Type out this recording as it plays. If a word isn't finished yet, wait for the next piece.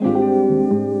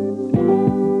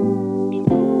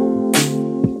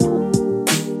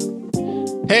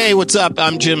Hey, what's up?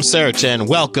 I'm Jim Search, and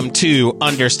welcome to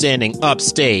Understanding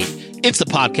Upstate. It's the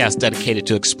podcast dedicated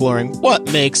to exploring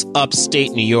what makes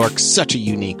upstate New York such a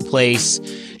unique place.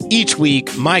 Each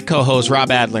week, my co-host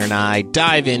Rob Adler and I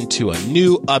dive into a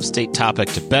new upstate topic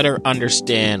to better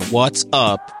understand what's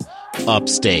up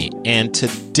upstate. And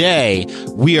today,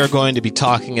 we are going to be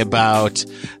talking about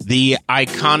the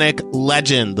iconic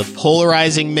legend, the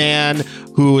polarizing man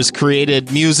who has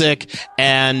created music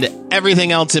and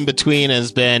everything else in between,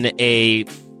 has been a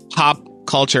pop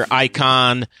culture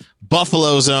icon,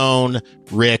 Buffalo's own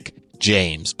Rick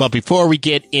James. But before we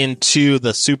get into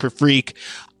the super freak,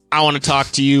 I want to talk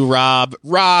to you, Rob.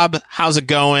 Rob, how's it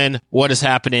going? What is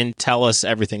happening? Tell us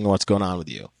everything, what's going on with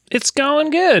you. It's going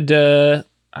good.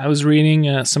 I was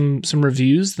reading some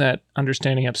reviews that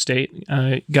Understanding Upstate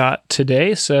got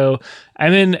today, so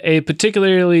I'm in a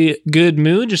particularly good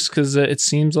mood just because it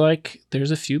seems like there's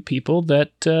a few people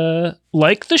that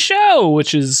like the show,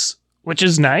 which is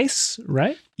nice,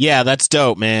 right? Yeah, that's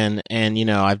dope, man.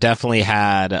 And I've definitely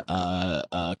had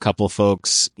a couple of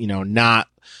folks, not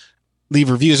leave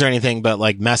reviews or anything, but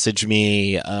like message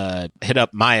me, hit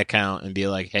up my account and be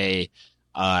like, "Hey,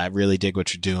 I really dig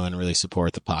what you're doing, really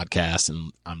support the podcast,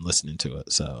 and I'm listening to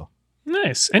it." So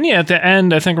nice. And yeah, at the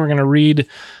end, I think we're going to read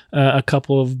a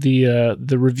couple of the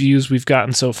reviews we've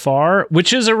gotten so far,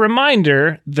 which is a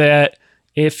reminder that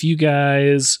if you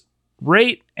guys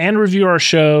rate and review our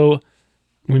show,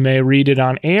 we may read it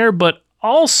on air, but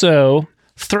also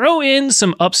throw in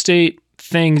some upstate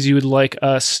things you would like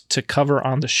us to cover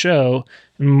on the show,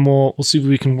 and we'll see if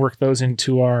we can work those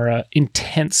into our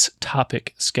intense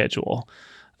topic schedule.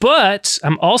 But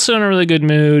I'm also in a really good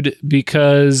mood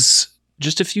because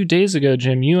just a few days ago,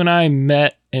 Jim, you and I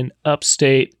met an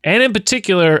upstate, and in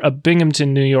particular, a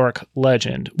Binghamton, New York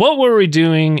legend. What were we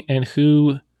doing, and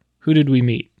who did we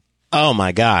meet? Oh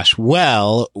my gosh.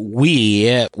 Well,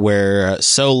 we were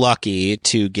so lucky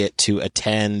to get to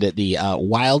attend the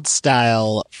Wild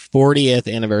Style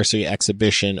 40th anniversary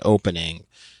exhibition opening.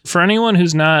 For anyone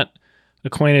who's not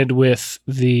acquainted with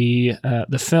the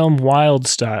film Wild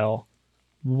Style,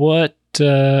 what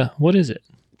is it?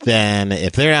 Then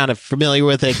if they're not familiar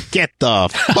with it, get the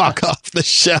fuck off the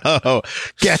show.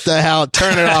 Get the hell,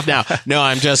 turn it off now. No,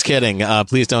 I'm just kidding.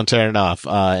 Please don't turn it off.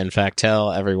 In fact,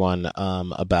 tell everyone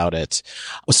about it.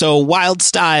 So Wild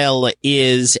Style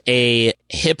is a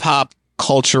hip hop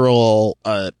cultural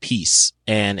piece,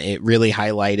 and it really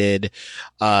highlighted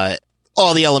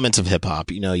all the elements of hip hop.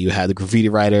 You had the graffiti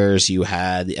writers, you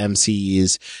had the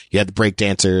MCs, you had the break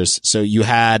dancers. So you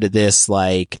had this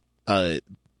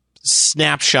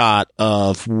snapshot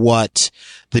of what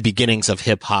the beginnings of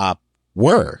hip hop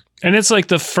were. And it's like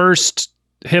the first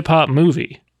hip hop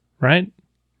movie, right?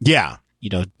 Yeah.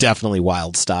 Definitely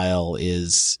Wild Style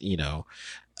is,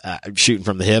 shooting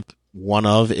from the hip, one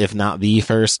of, if not the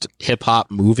first hip hop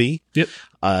movie. Yep.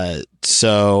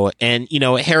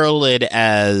 Heralded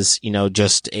as,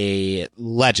 just a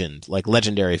legend, like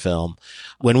legendary film.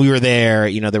 When we were there,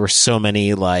 there were so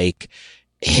many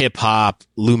hip hop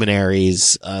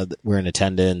luminaries that were in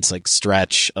attendance, like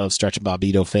Stretch and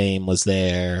Bobbito fame was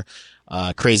there.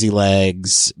 Crazy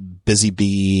Legs, Busy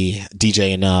Bee,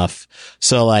 DJ Enough.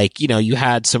 So you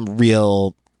had some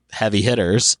real heavy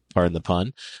hitters, pardon the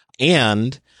pun.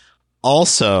 And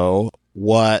also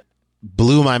what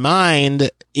blew my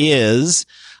mind is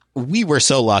we were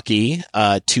so lucky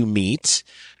to meet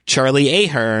Charlie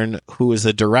Ahern, who is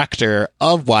the director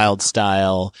of Wild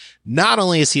Style. Not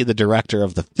only is he the director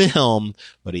of the film,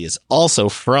 but he is also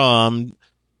from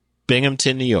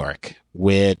Binghamton, New York,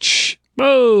 which,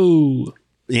 whoa,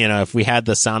 if we had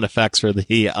the sound effects for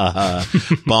the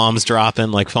bombs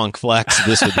dropping like Funk Flex,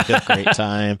 this would be a great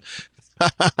time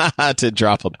to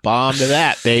drop a bomb to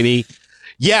that, baby.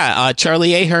 Yeah,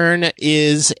 Charlie Ahern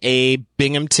is a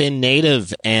Binghamton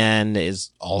native and is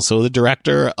also the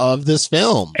director of this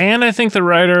film. And I think the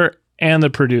writer and the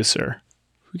producer.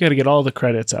 We got to get all the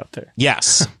credits out there.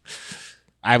 Yes.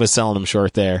 I was selling him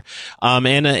short there. And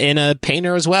a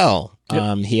painter as well.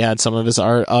 Yep. He had some of his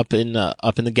art up in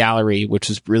the gallery, which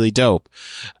was really dope.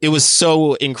 It was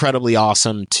so incredibly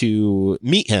awesome to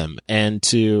meet him, and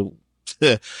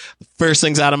first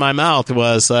things out of my mouth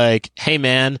was like, "Hey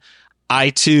man, I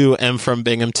too am from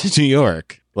Binghamton, New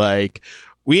York."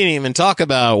 We didn't even talk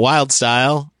about Wild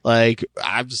Style. I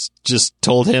just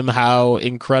told him how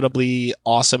incredibly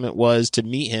awesome it was to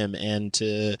meet him and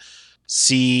to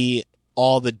see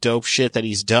all the dope shit that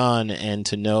he's done, and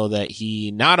to know that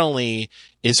he not only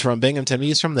is from Binghamton,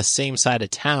 he's from the same side of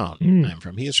town I'm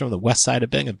from. He's from the west side of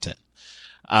Binghamton.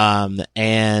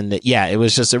 And yeah, it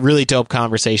was just a really dope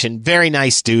conversation. Very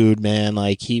nice dude, man.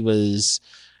 He was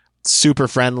super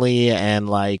friendly and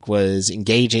like was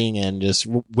engaging and just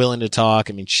willing to talk.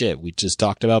 I mean, shit, we just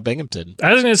talked about Binghamton.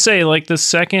 I was going to say, like, the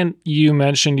second you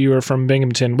mentioned you were from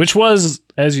Binghamton, which was,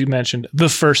 as you mentioned, the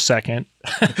first second,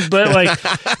 but like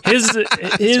his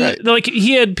right. Like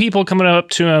he had people coming up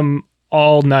to him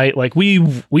all night. Like we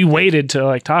waited to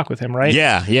like talk with him, right?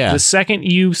 Yeah. The second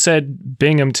you said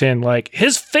Binghamton, like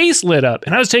his face lit up,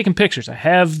 and I was taking pictures. I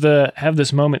have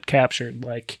this moment captured.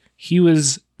 Like he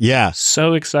was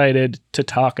so excited to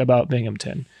talk about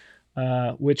Binghamton,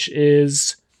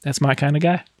 that's my kind of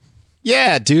guy.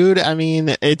 Yeah, dude. I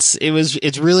mean, it's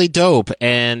really dope.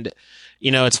 And,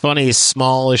 you know, it's funny,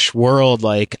 smallish world.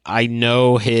 Like I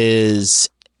know his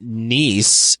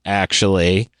niece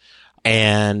actually,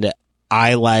 and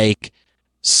I like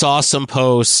saw some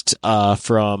post,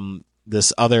 from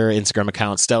this other Instagram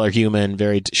account, Stellar Human,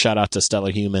 shout out to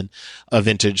Stellar Human, a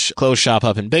vintage clothes shop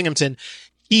up in Binghamton.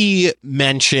 He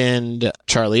mentioned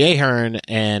Charlie Ahern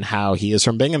and how he is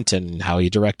from Binghamton and how he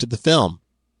directed the film.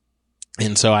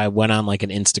 And so I went on like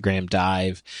an Instagram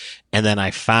dive, and then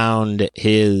I found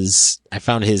his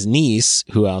niece,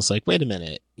 who I was like, wait a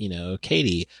minute, you know,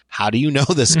 Katie, how do you know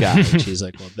this guy? And she's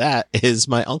like, well, that is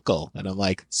my uncle. And I'm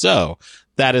like, so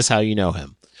that is how you know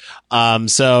him.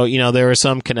 So, you know, there was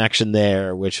some connection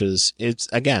there, it's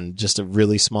again, just a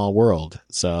really small world.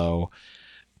 So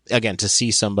again, to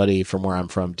see somebody from where I'm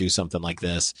from do something like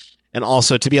this, and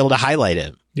also to be able to highlight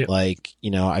it. Yep. Like,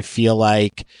 you know, I feel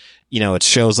like, you know, it's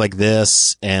shows like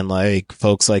this and like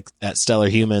folks like at Stellar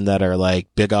Human that are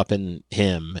like big up in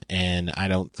him. And I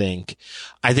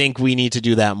think we need to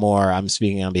do that more. I'm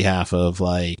speaking on behalf of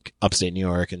like upstate New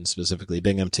York and specifically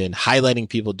Binghamton, highlighting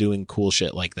people doing cool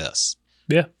shit like this.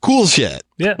 Yeah. Cool shit.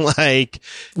 Yeah. Like,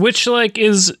 which like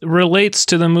relates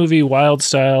to the movie Wild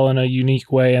Style in a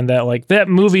unique way. And that like that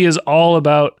movie is all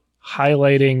about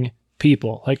highlighting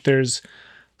people. Like there's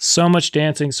so much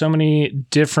dancing, so many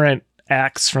different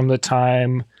acts from the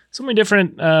time, so many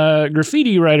different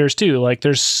graffiti writers too. Like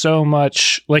there's so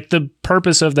much, like the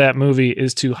purpose of that movie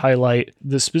is to highlight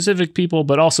the specific people,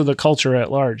 but also the culture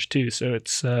at large too. So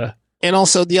it's and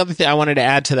also the other thing I wanted to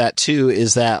add to that too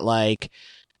is that like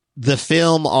the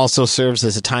film also serves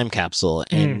as a time capsule,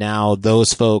 and now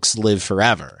those folks live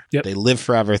forever. Yep. They live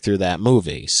forever through that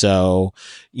movie. So,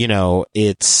 you know,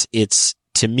 it's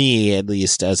to me, at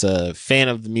least as a fan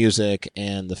of the music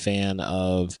and the fan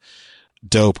of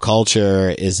dope culture,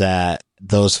 is that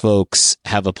those folks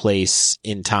have a place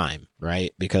in time,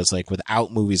 right? Because like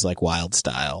without movies like Wild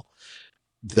Style,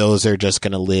 those are just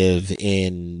going to live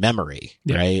in memory,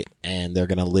 right? And they're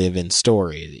going to live in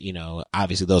story. You know,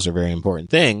 obviously those are very important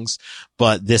things,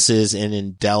 but this is an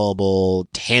indelible,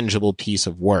 tangible piece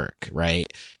of work, right?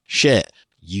 Shit.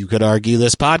 You could argue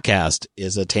this podcast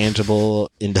is a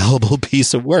tangible, indelible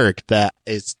piece of work that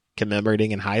is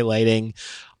commemorating and highlighting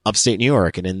upstate New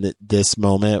York. And in this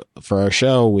moment for our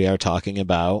show, we are talking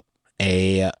about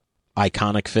a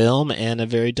iconic film and a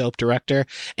very dope director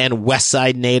and West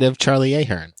Side native Charlie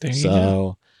Ahern.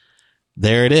 So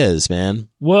there it is, man.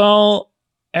 Well,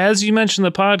 as you mentioned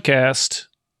the podcast,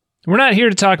 we're not here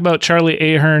to talk about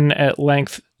Charlie Ahern at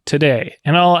length today.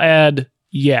 And I'll add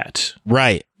yet.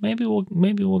 Right. Maybe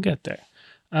we'll get there.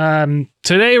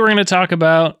 Today we're going to talk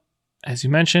about, as you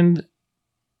mentioned,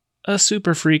 a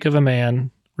super freak of a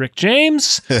man, Rick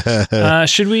James.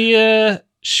 Should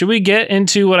we get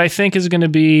into what I think is going to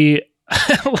be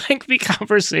a lengthy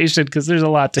conversation, because there's a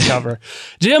lot to cover.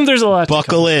 Jim, there's a lot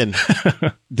Buckle to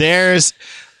cover. in.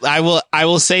 I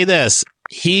will say this.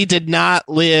 He did not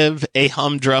live a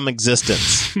humdrum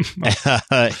existence.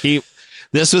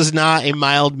 This was not a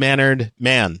mild-mannered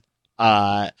man.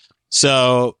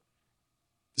 So,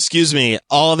 excuse me,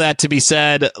 all of that to be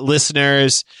said,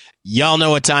 listeners, y'all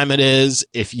know what time it is.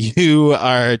 If you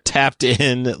are tapped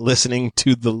in listening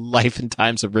to the life and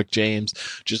times of Rick James,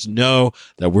 just know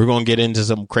that we're going to get into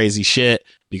some crazy shit,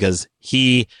 because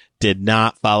he did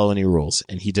not follow any rules,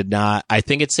 and he did not. I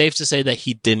think it's safe to say that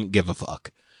he didn't give a fuck.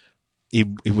 He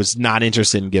was not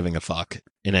interested in giving a fuck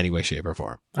in any way, shape, or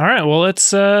form. All right. Well,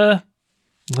 let's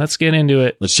get into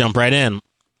it. Let's jump right in.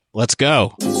 Let's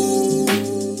go.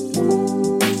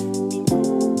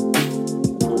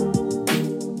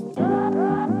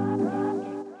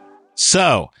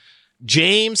 So,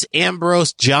 James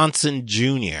Ambrose Johnson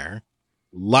Jr., a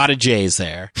lot of J's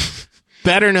there,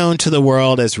 better known to the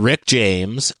world as Rick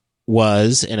James,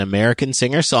 was an American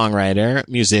singer-songwriter,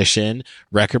 musician,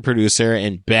 record producer,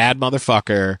 and bad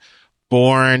motherfucker,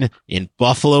 born in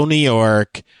Buffalo, New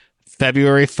York,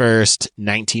 February 1st,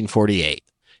 1948.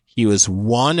 He was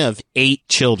one of 8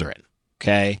 children,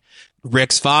 okay?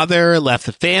 Rick's father left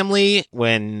the family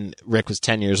when Rick was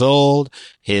 10 years old.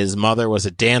 His mother was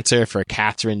a dancer for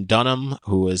Catherine Dunham,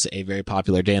 who was a very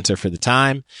popular dancer for the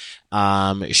time.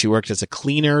 She worked as a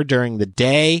cleaner during the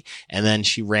day, and then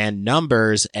she ran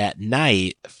numbers at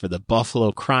night for the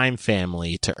Buffalo crime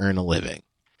family to earn a living.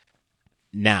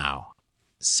 Now,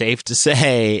 safe to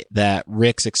say that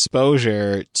Rick's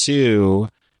exposure to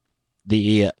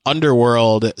the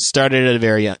underworld started at a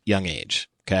very young age.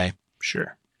 Okay.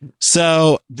 Sure.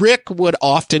 So Rick would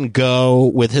often go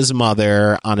with his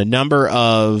mother on a number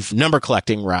of number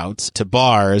collecting routes to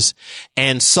bars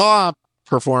and saw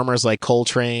performers like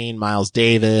Coltrane, Miles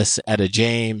Davis, Etta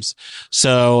James.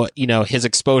 So, his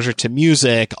exposure to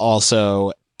music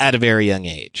also at a very young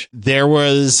age. There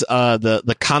was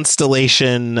the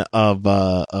constellation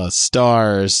of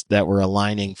stars that were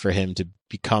aligning for him to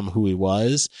become who he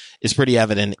was is pretty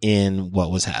evident in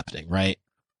what was happening, right?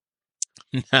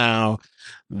 Now,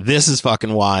 this is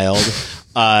fucking wild.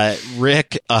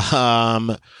 Rick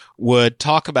would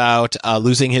talk about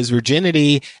losing his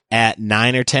virginity at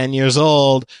 9 or 10 years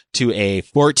old to a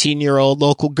 14-year-old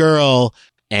local girl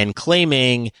and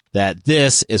claiming that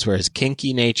this is where his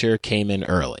kinky nature came in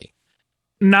early.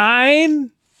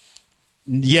 9?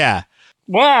 Yeah.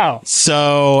 Wow.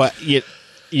 So,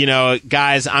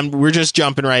 guys, we're just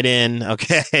jumping right in.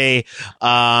 Okay.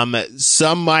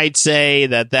 Some might say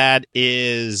that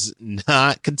is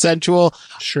not consensual.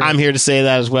 Sure. I'm here to say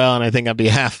that as well. And I think on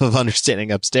behalf of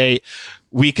Understanding Upstate,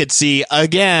 we could see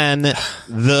again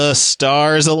the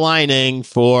stars aligning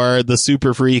for the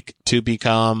super freak to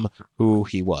become who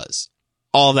he was.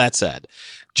 All that said,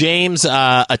 James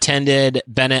attended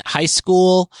Bennett High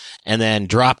School and then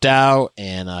dropped out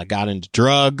and got into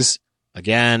drugs.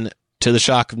 Again, to the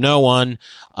shock of no one,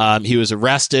 he was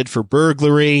arrested for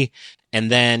burglary, and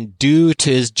then due to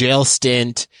his jail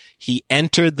stint, he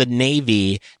entered the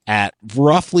Navy at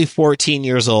roughly 14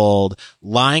 years old,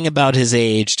 lying about his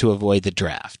age to avoid the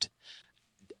draft.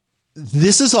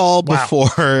 This is all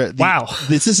before. Wow.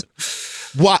 This is.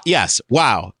 Yes.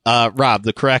 Wow. Rob,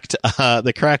 the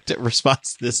correct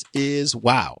response to this is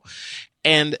wow.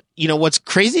 And what's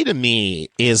crazy to me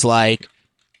is like,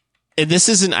 and this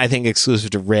isn't, I think,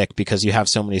 exclusive to Rick because you have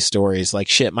so many stories. Like,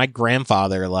 shit, my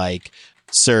grandfather,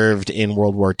 served in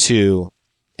World War II.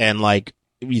 And,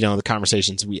 the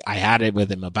conversations I had it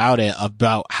with him about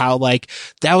how,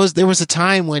 there was a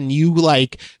time when you,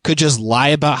 could just lie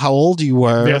about how old you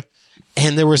were. Yeah.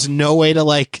 And there was no way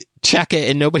to, check it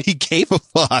and nobody gave a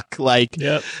fuck.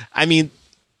 Yep. I mean,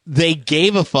 they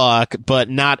gave a fuck, but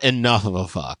not enough of a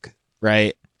fuck.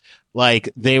 Right?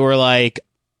 They were like,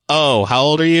 oh, how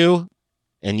old are you?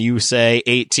 And you say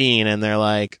 18 and they're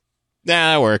like,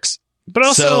 nah, that works. But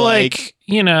also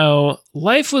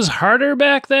life was harder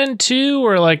back then too,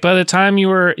 or by the time you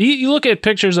look at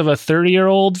pictures of a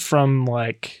 30-year-old from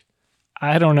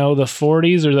I don't know, the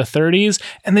 40s or the 30s,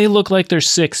 and they look like they're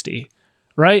 60.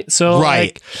 Right. So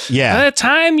yeah. By the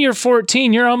time you're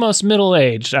 14, you're almost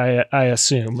middle-aged, I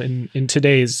assume in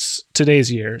today's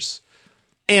years.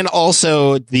 And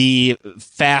also the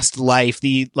fast life,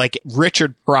 the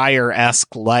Richard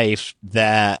Pryor-esque life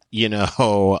that,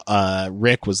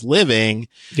 Rick was living.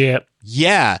 Yep.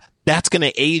 Yeah. That's going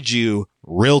to age you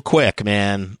real quick,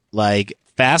 man.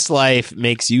 Fast life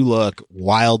makes you look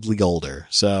wildly older.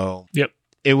 So yep.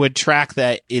 It would track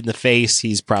that in the face.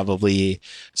 He's probably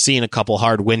seen a couple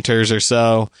hard winters or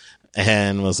so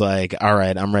and was like, all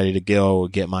right, I'm ready to go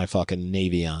get my fucking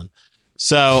Navy on.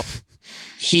 So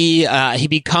he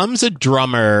becomes a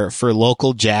drummer for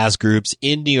local jazz groups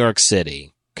in New York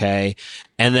City. Okay.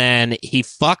 And then he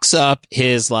fucks up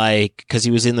his cause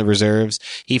he was in the reserves.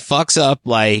 He fucks up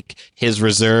his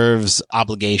reserves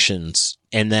obligations.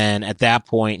 And then at that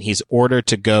point, he's ordered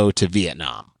to go to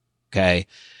Vietnam. Okay.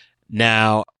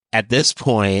 Now, at this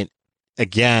point,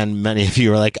 again, many of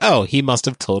you are like, oh, he must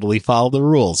have totally followed the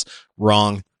rules.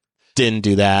 Wrong. Didn't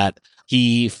do that.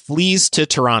 He flees to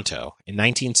Toronto in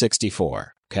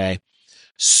 1964. Okay.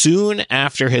 Soon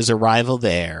after his arrival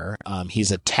there, he's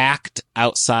attacked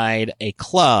outside a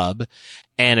club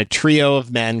and a trio of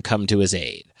men come to his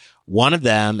aid. One of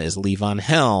them is Levon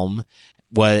Helm,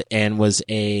 was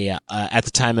at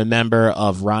the time a member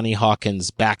of Ronnie Hawkins'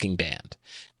 backing band.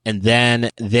 And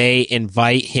then they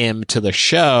invite him to the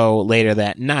show later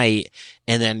that night.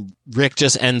 And then Rick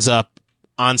just ends up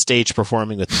on stage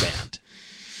performing with the band,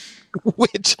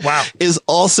 which is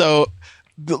also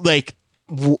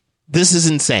this is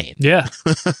insane. Yeah.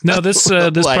 No, this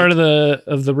part of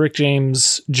the Rick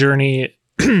James journey.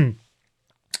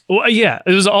 Well, yeah,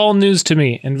 it was all news to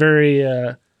me and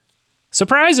very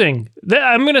Surprising.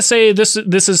 I'm going to say this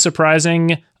is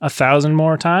surprising 1,000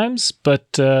 more times,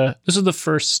 but this is the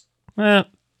first, the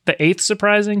 8th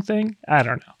surprising thing. I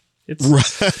don't know.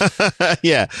 It's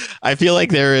yeah. I feel like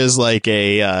there is like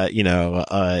a,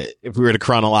 if we were to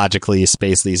chronologically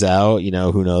space these out,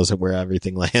 who knows where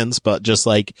everything lands, but just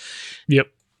like, yep.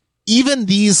 Even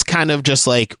these kind of just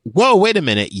like, whoa, wait a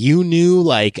minute. You knew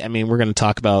we're going to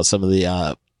talk about some of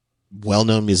the,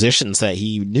 well-known musicians that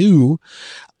he knew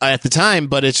at the time,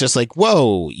 but it's just like,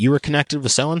 whoa, you were connected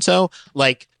with so-and-so.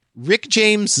 Like Rick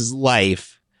James's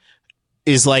life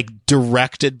is like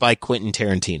directed by Quentin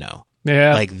Tarantino.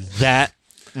 Yeah. Like that.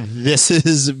 This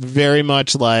is very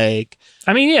much like,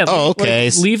 I mean, yeah. Oh, okay.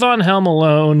 Like Levon Helm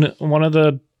alone,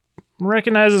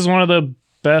 recognizes one of the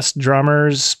best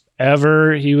drummers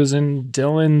ever. He was in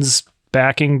Dylan's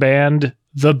backing band,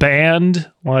 The Band.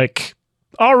 Like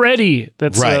already,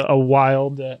 that's right. a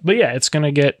wild. But yeah, it's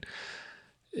gonna get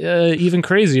even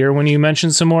crazier when you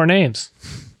mention some more names.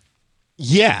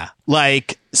 Yeah,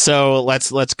 like so.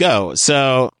 Let's go.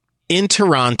 So in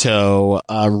Toronto,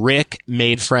 Rick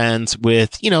made friends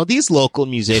with these local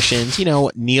musicians.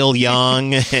 Neil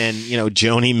Young and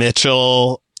Joni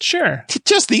Mitchell. Sure.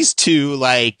 Just these two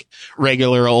like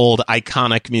regular old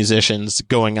iconic musicians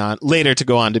going on later to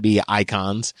go on to be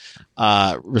icons,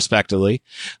 respectively.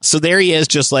 So there he is,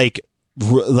 just like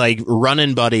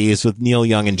running buddies with Neil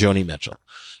Young and Joni Mitchell.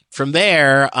 From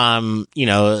there,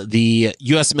 the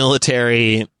U.S.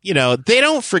 military, they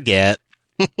don't forget.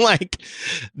 Like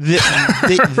they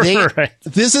right.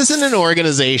 This isn't an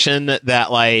organization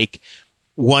that like,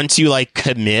 once you like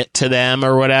commit to them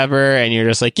or whatever, and you're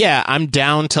just like, yeah, I'm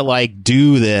down to like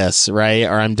do this, right?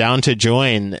 Or I'm down to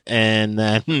join. And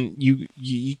then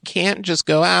you can't just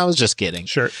go, I was just kidding.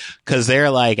 Sure. Cause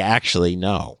they're like, actually,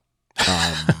 no.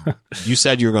 You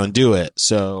said you were going to do it.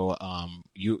 So,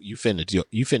 you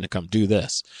finna come do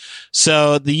this.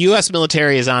 So the U.S.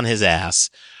 military is on his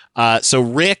ass. So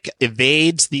Rick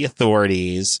evades the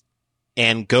authorities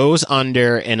and goes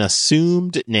under an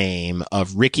assumed name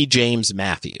of Ricky James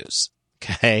Matthews.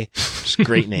 Okay. Which is a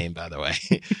great name, by the way.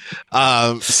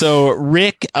 So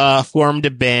Rick, formed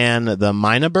a band, the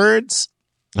Mina Birds.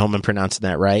 I hope I'm pronouncing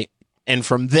that right. And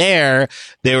from there,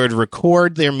 they would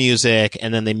record their music,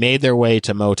 and then they made their way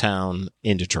to Motown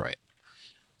in Detroit.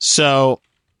 So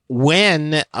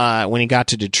when he got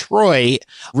to Detroit,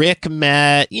 Rick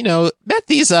met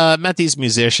these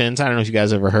musicians. I don't know if you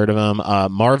guys ever heard of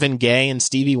them. Marvin Gaye and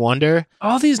Stevie Wonder.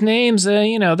 All these names,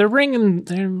 they're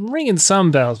ringing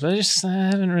some bells, but I just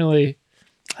haven't really.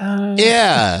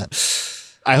 Yeah.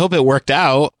 I hope it worked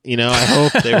out. I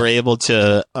hope they were able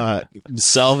to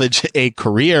salvage a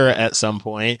career at some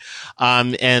point.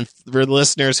 And for the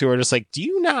listeners who are just like,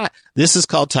 this is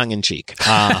called tongue in cheek.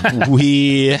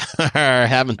 We are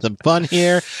having some fun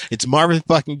here. It's Marvin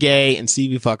fucking Gaye and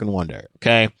Stevie fucking Wonder.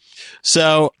 Okay.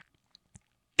 So,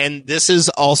 and this is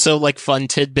also like fun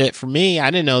tidbit for me.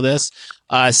 I didn't know this.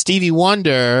 Stevie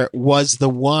Wonder was the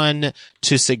one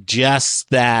to suggest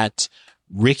that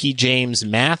Ricky James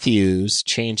Matthews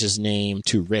changed his name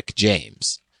to Rick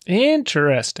James.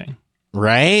 Interesting.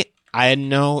 Right? I had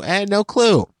no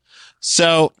clue.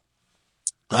 So,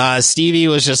 Stevie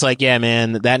was just like, yeah,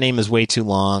 man, that name is way too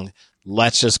long.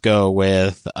 Let's just go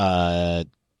with,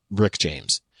 Rick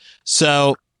James.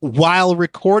 So while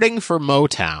recording for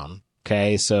Motown,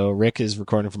 okay, so Rick is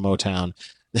recording for Motown,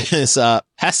 this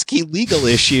pesky legal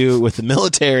issue with the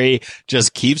military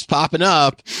just keeps popping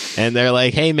up, and they're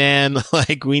like, hey man,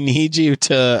 like we need you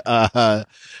to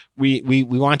we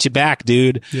want you back,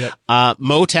 dude. Yep.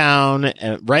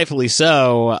 Motown, rightfully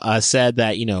so, said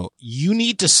that you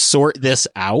need to sort this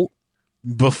out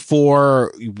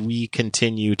before we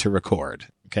continue to record.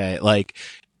 Okay, like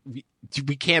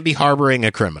we can't be harboring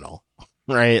a criminal,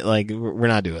 right? Like we're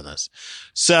not doing this.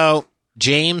 So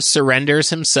James surrenders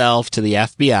himself to the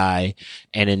FBI,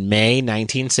 and in May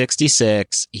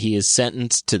 1966, he is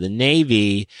sentenced to the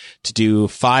Navy to do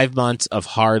 5 months of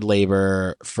hard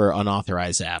labor for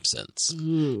unauthorized absence.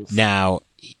 Oof. Now,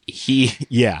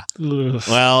 Oof.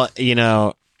 well,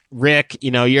 Rick,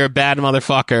 you're a bad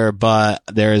motherfucker, but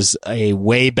there's a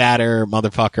way badder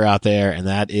motherfucker out there, and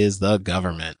that is the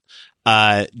government.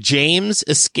 James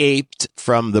escaped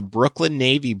from the Brooklyn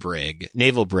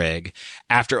Naval Brig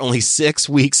after only 6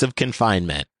 weeks of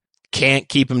confinement. Can't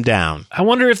keep him down. I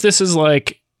wonder if this is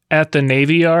like at the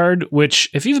Navy Yard,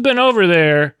 which if you've been over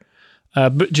there,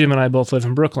 Jim and I both live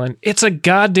in Brooklyn. It's a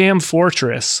goddamn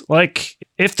fortress. Like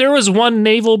if there was one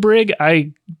naval brig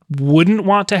I wouldn't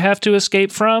want to have to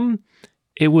escape from,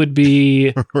 it would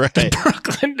be Right. the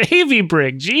Brooklyn Navy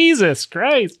brig. Jesus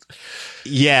Christ.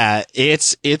 Yeah,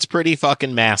 it's pretty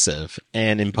fucking massive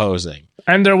and imposing.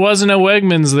 And there wasn't a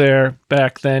Wegmans there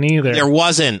back then either. There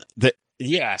wasn't.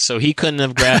 Yeah, so he couldn't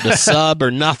have grabbed a sub or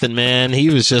nothing, man.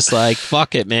 He was just like,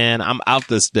 fuck it, man. I'm out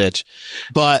this bitch.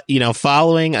 But,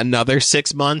 following another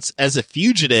 6 months as a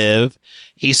fugitive,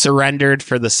 he surrendered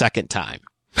for the second time.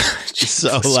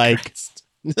 So,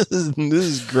 this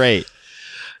is great.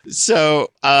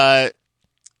 So,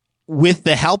 with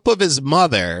the help of his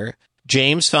mother,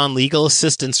 James found legal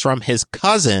assistance from his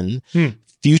cousin,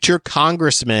 future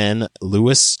Congressman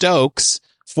Louis Stokes,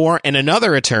 and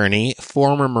another attorney,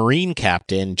 former Marine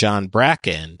Captain John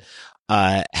Bracken,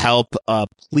 help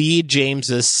plead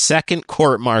James's second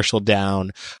court-martial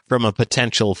down from a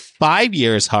potential 5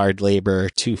 years hard labor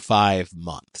to 5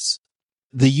 months.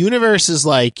 The universe is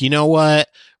like, you know what?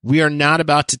 We are not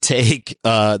about to take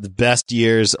the best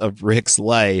years of Rick's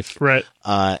life, right,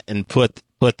 and put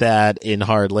that in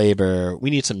hard labor.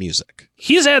 We need some music.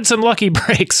 He's had some lucky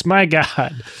breaks. My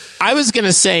God. I was going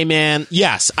to say, man,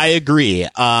 yes, I agree.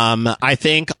 I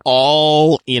think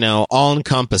all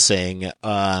encompassing,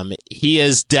 he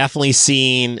has definitely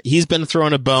he's been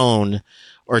thrown a bone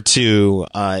or two,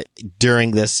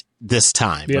 during this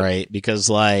time, yep. right? Because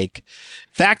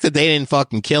fact that they didn't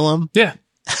fucking kill him. Yeah.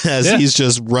 As he's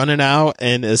just running out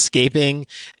and escaping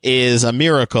is a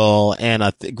miracle and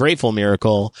a grateful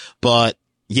miracle. But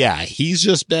yeah,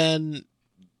 he's been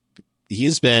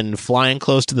flying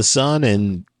close to the sun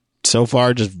and so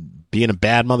far just being a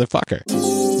bad motherfucker.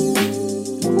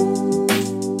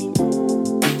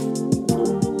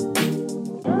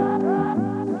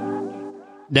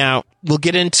 Now, we'll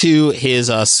get into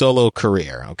his solo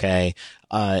career, okay?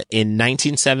 In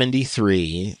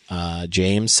 1973,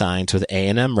 James signs with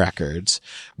A&M Records,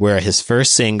 where his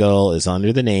first single is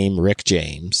under the name Rick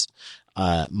James.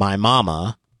 My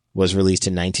Mama was released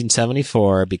in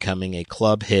 1974, becoming a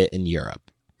club hit in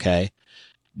Europe, okay?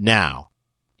 Now,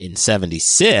 in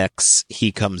 76,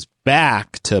 he comes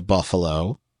back to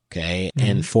Buffalo, okay,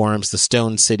 and forms the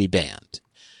Stone City Band.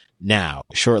 Now,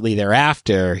 shortly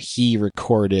thereafter, he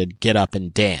recorded Get Up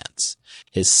and Dance,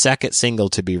 his second single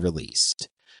to be released.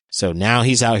 So now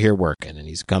he's out here working and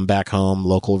he's come back home,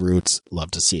 local roots, love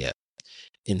to see it.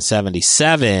 In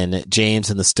 77,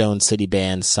 James and the Stone City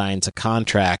Band signs a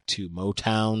contract to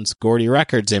Motown's Gordy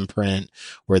Records imprint,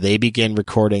 where they begin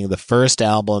recording the first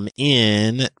album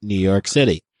in New York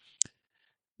City.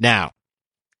 Now,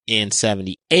 in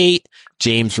 78,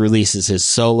 James releases his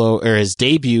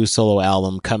debut solo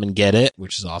album, Come and Get It,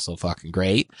 which is also fucking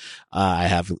great. I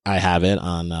have it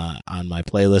on my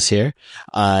playlist here.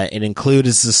 It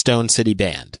includes the Stone City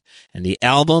Band, and the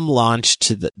album launched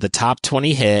to the top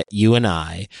 20 hit You and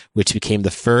I, which became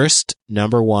the first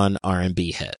 #1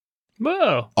 R&B hit.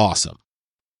 Whoa. Awesome.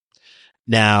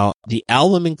 Now, the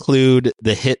album include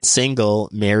the hit single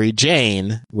Mary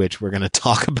Jane, which we're going to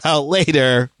talk about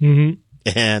later. Mm-hmm.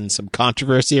 And some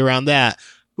controversy around that.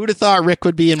 Who'd have thought Rick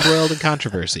would be embroiled in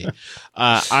controversy?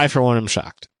 I, for one, am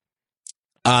shocked.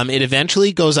 It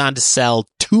eventually goes on to sell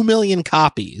 2 million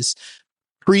copies,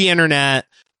 pre-internet,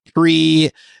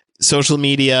 pre-social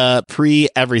media,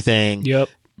 pre-everything. Yep.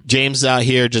 James out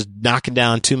here just knocking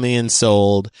down 2 million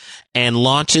sold and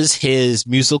launches his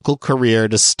musical career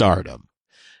to stardom.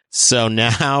 So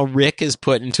now Rick is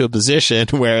put into a position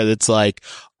where it's like,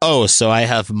 oh, so I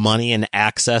have money and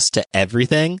access to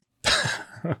everything?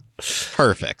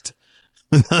 Perfect.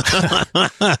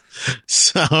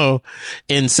 So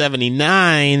in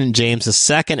 79, James'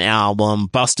 second album,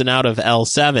 Bustin' Out of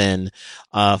L7,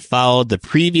 followed the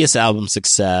previous album's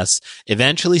success,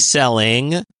 eventually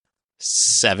selling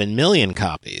 7 million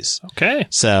copies. Okay.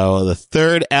 So the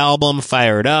third album,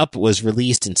 Fired Up, was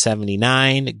released in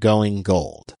 79, going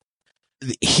gold.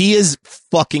 He is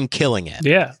fucking killing it.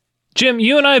 Yeah. Jim,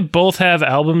 you and I both have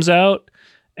albums out,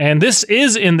 and this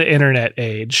is in the internet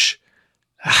age.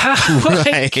 How,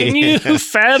 Right. can you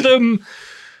fathom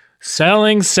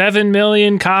selling 7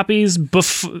 million copies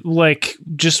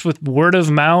just with word of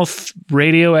mouth,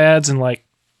 radio ads, and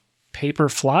paper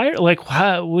flyer?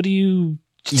 What do you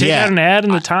take out an ad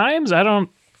in the Times?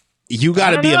 You got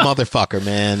to be a motherfucker,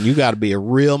 man. You got to be a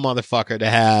real motherfucker to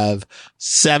have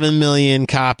 7 million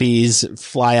copies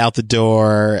fly out the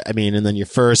door. I mean, and then your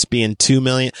first being 2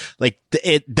 million.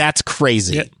 That's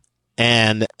crazy. Yeah.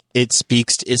 And it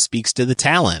speaks to the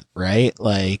talent, right?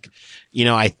 I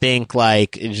think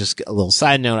just a little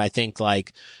side note, I think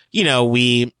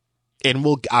and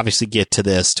we'll obviously get to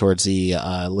this towards the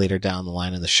later down the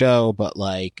line of the show, but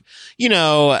Rick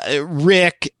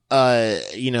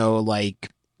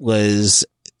was,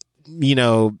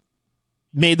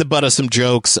 made the butt of some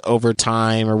jokes over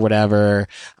time or whatever.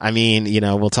 I mean,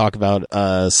 we'll talk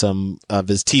about some of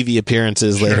his TV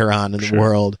appearances later on in the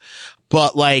world.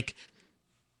 But like,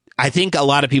 I think a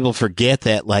lot of people forget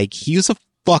that like he was a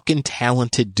fucking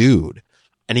talented dude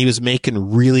and he was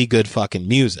making really good fucking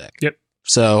music. Yep.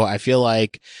 So I feel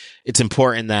like it's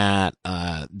important that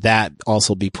that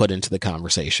also be put into the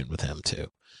conversation with him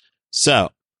too.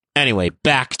 So anyway,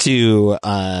 back to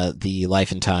the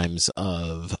life and times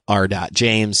of R.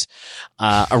 James.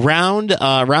 Around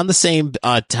the same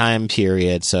time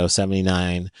period, so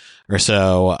 79 or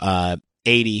so,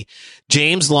 80,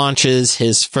 James launches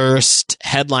his first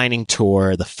headlining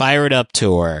tour, the Fire It Up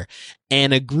Tour,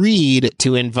 and agreed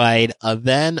to invite a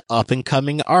then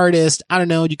up-and-coming artist. I don't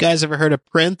know, you guys ever heard of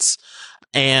Prince?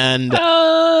 And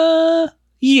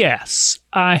yes,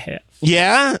 I have.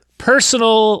 Yeah?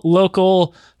 Personal,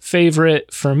 local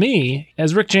favorite for me,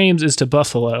 as Rick James is to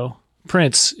Buffalo,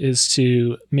 Prince is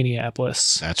to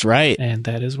Minneapolis. That's right. And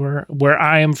that is where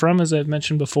I am from, as I've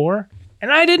mentioned before.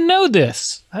 And I didn't know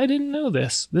this.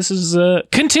 This is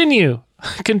continue.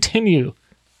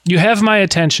 You have my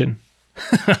attention.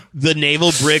 The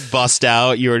naval brig bust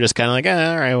out. You were just kind of like,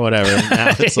 all right, whatever.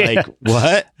 Now it's like,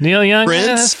 what? Neil Young?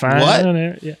 Prince? Fine.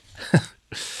 What? Yeah.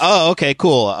 Oh, okay,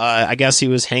 cool. I guess he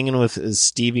was hanging with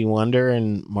Stevie Wonder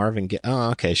and Marvin Gaye.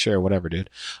 Oh, okay, sure, whatever, dude.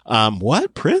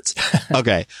 What? Prince?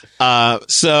 Okay.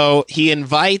 So he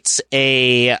invites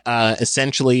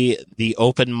essentially the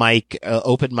open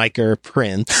micer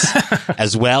Prince,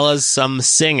 as well as some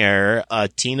singer,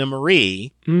 Tina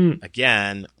Marie,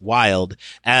 again, wild,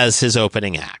 as his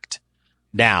opening act.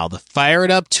 Now, the Fire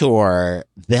It Up tour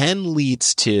then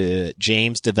leads to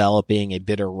James developing a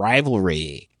bitter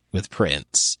rivalry with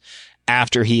Prince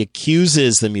after he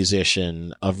accuses the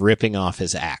musician of ripping off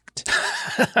his act,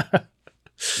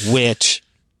 which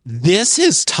this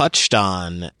is touched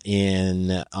on in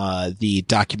the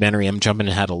documentary. I'm jumping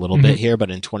ahead a little bit here,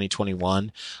 but in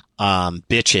 2021,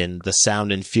 Bitchin', The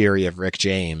Sound and Fury of Rick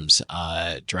James,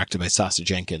 directed by Sasa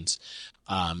Jenkins,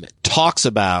 talks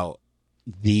about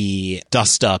the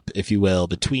dust up, if you will,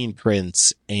 between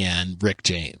Prince and Rick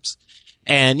James.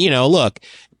 And, look,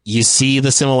 you see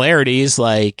the similarities,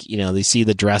 like, they see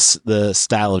the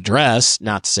style of dress,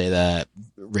 not to say that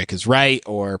Rick is right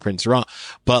or Prince is wrong,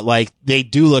 but like they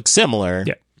do look similar.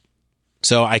 Yeah.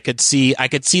 So I could see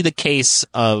the case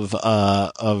of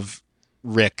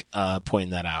Rick,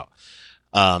 pointing that out.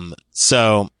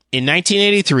 So in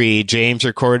 1983, James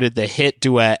recorded the hit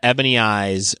duet Ebony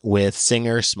Eyes with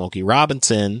singer Smokey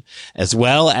Robinson, as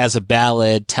well as a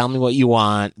ballad, Tell Me What You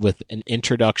Want, with an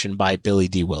introduction by Billy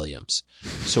D. Williams.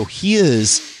 So he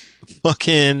is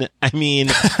fucking,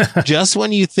 just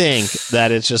when you think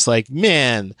that it's just like,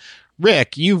 man,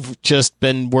 Rick, you've just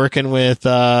been working with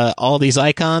all these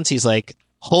icons. He's like,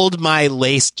 hold my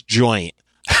laced joint.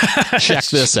 Check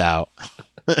this out.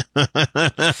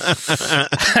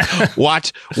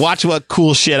 Watch what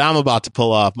cool shit I'm about to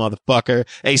pull off, motherfucker.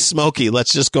 Hey, Smokey,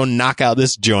 let's just go knock out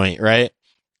this joint, right?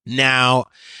 Now,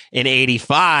 in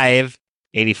 85,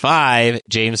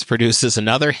 James produces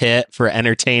another hit for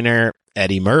entertainer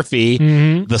Eddie Murphy,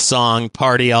 the song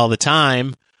Party All the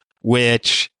Time,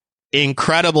 which,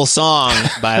 incredible song,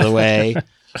 by the way.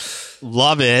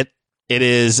 Love it. It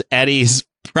is Eddie's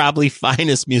probably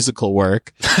finest musical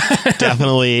work.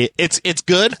 Definitely. It's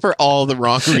good for all the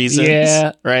wrong reasons.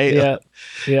 Yeah. Right?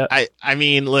 Yeah. I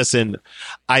mean, listen,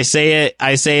 I say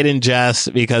it in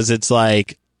jest because it's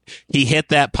like he hit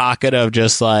that pocket of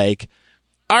just like,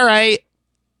 all right,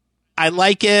 I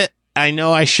like it. I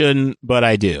know I shouldn't, but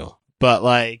I do. But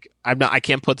like, I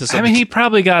can't put this. He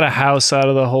probably got a house out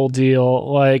of the whole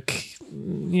deal. Like,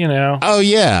 Oh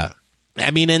yeah.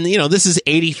 And this is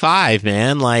 85,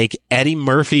 man. Like Eddie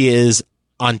Murphy is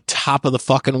on top of the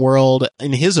fucking world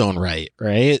in his own right.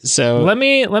 So let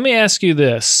me ask you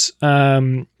this.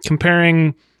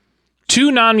 Comparing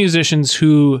two non-musicians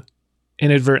who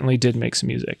inadvertently did make some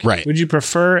music. Right. Would you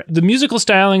prefer the musical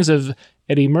stylings of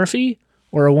Eddie Murphy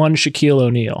or a one Shaquille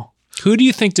O'Neal? Who do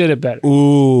you think did it better?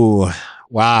 Ooh,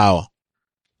 wow.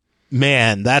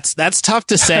 Man, that's tough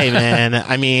to say, man.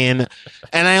 And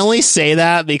I only say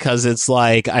that because it's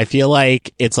like, I feel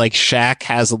like it's like Shaq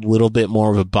has a little bit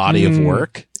more of a body of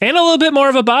work. And a little bit more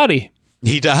of a body.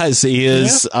 He does. He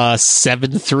is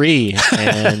 7'3",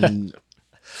 and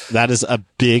that is a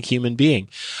big human being.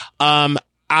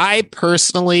 I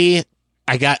personally,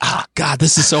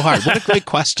 this is so hard. What a great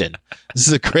question. This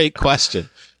is a great question.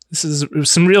 This is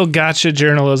some real gotcha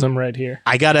journalism right here.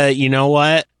 You know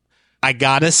what? I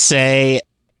gotta say,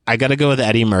 I gotta go with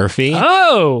Eddie Murphy.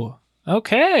 Oh,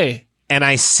 okay. And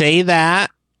I say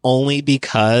that only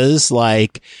because,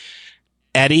 like,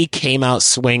 Eddie came out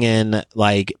swinging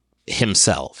like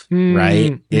himself,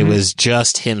 right? It was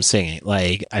just him singing.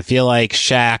 Like, I feel like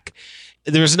Shaq,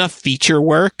 there was enough feature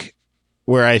work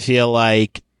where I feel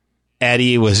like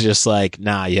Eddie was just like,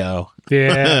 nah, yo.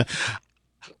 Yeah.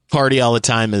 Party all the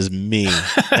time is me.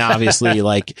 Now, obviously,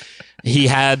 like he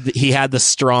had the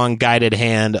strong guided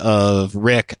hand of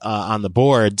Rick on the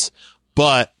boards.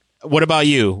 But what about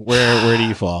you? Where do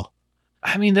you fall?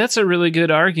 I mean, that's a really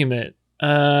good argument.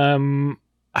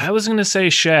 I was going to say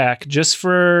Shaq just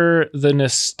for the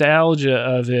nostalgia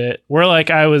of it. Where like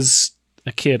I was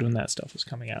a kid when that stuff was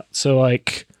coming out. So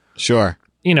like, sure.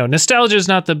 You know, nostalgia is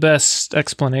not the best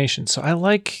explanation. So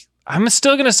I'm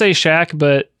still going to say Shaq,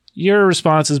 but your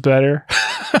response is better.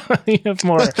 You have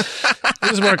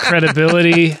there's more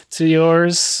credibility to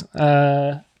yours.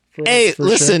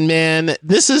 Listen, man,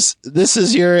 this is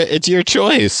it's your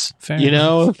choice. Fair you enough.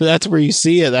 know, if that's where you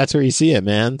see it, that's where you see it,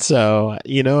 man. So,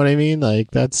 you know what I mean?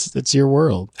 Like that's your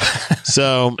world.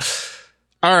 So,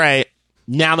 all right.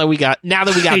 Now that we got Yeah.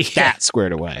 that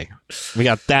squared away, we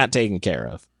got that taken care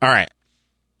of. All right.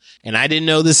 And I didn't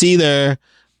know this either.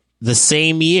 The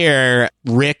same year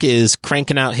Rick is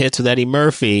cranking out hits with Eddie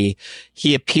Murphy,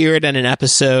 he appeared in an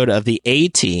episode of The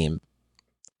A-Team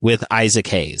with Isaac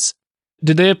Hayes.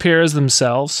 Did they appear as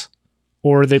themselves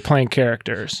or are they playing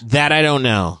characters? That I don't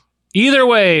know. Either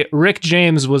way, Rick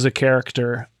James was a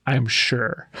character, I'm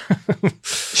sure.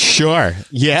 Sure.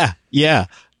 Yeah. Yeah.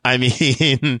 I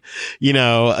mean, you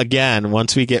know, again,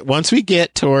 once we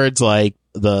get towards like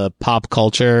the pop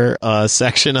culture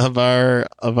section of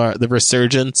the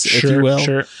resurgence, if you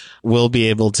will, we'll be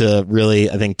able to really,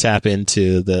 I think, tap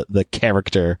into the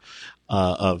character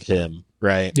of him,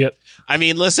 right? Yep. I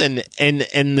mean, listen, and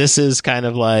this is kind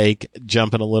of like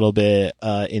jumping a little bit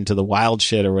into the wild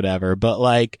shit or whatever, but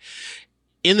like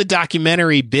in the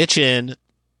documentary Bitchin',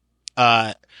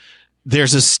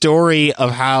 there's a story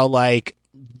of how like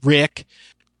Rick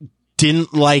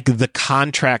didn't like the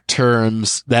contract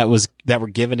terms that were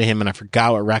given to him, and I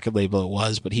forgot what record label it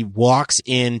was, but he walks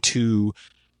into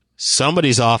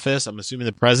somebody's office, I'm assuming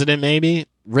the president maybe.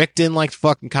 Rick didn't like the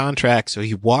fucking contract, so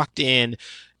he walked in,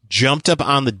 jumped up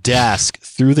on the desk,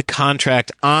 threw the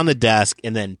contract on the desk,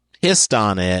 and then pissed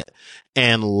on it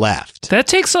and left. That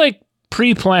takes like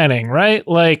pre-planning, right?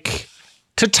 Like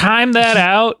to time that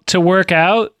out, to work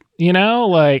out, you know,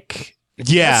 like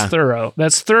yeah,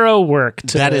 that's thorough work.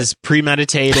 That is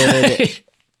premeditated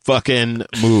fucking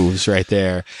moves right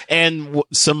there. And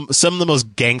some of the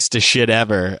most gangsta shit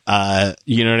ever.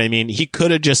 You know what I mean? He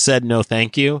could have just said no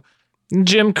thank you.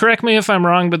 Jim, correct me if I'm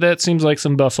wrong, but that seems like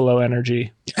some Buffalo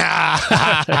energy.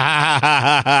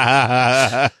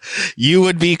 You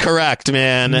would be correct,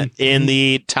 man. In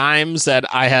the times that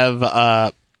I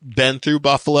have been through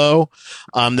Buffalo,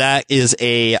 that is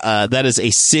a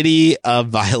city of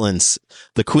violence.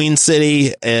 The Queen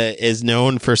City is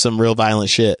known for some real violent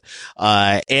shit,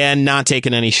 and not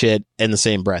taking any shit in the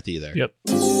same breath either. Yep.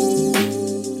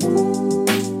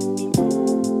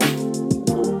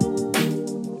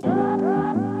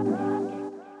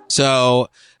 So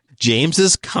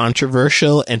James's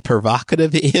controversial and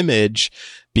provocative image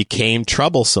became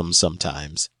troublesome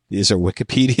sometimes. These are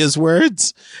Wikipedia's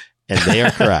words, and they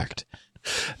are correct.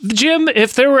 Jim,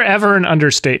 if there were ever an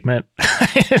understatement,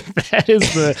 that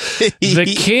is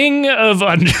the king of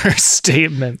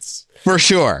understatements. For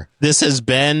sure. This has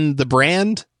been the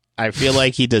brand. I feel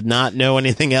like he did not know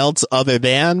anything else other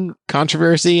than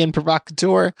controversy and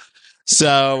provocateur.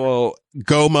 So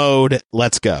go mode.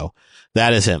 Let's go.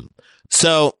 That is him.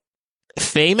 So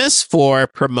famous for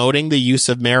promoting the use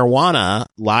of marijuana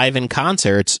live in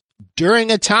concerts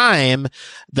during a time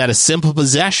that a simple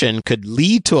possession could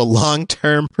lead to a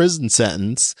long-term prison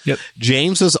sentence. Yep.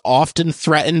 James was often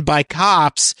threatened by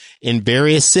cops in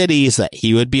various cities that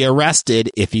he would be arrested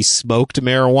if he smoked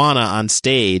marijuana on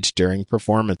stage during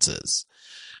performances.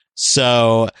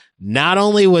 So not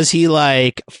only was he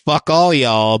like, fuck all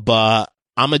y'all, but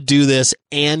I'm gonna do this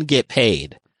and get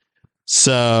paid.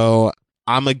 So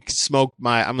I'm gonna smoke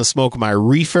my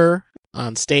reefer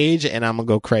on stage and I'm gonna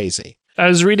go crazy. I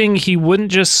was reading he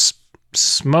wouldn't just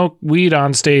smoke weed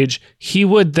on stage. He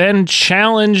would then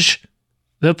challenge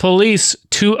the police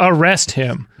to arrest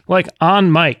him, like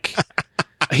on mic.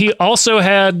 He also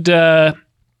had, I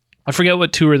forget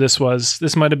what tour this was.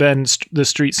 This might have been the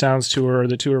Street Sounds tour or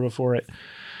the tour before it.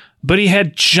 But he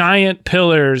had giant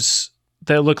pillars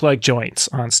that look like joints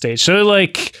on stage. So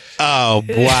like, oh,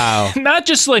 wow. Not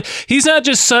just like, he's not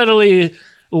just subtly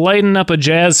lighting up a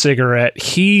jazz cigarette.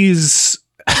 He's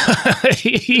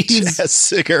a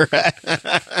cigarette.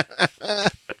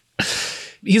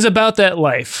 He's about that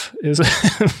life.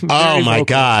 Oh my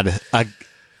God.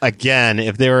 Again,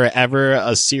 if there were ever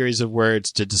a series of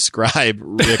words to describe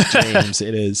Rick James,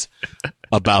 it is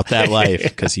about that life,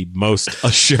 because he most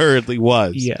assuredly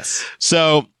was. Yes.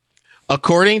 So,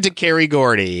 according to Kerry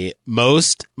Gordy,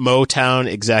 most Motown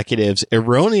executives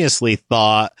erroneously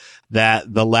thought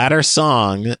that the latter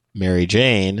song, Mary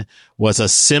Jane, was a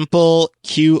simple,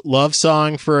 cute love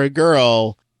song for a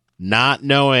girl, not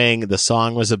knowing the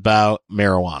song was about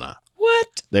marijuana.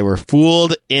 What? They were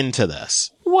fooled into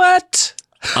this. What?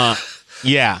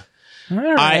 Yeah. All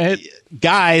right.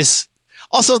 Guys,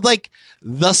 also, like,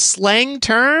 the slang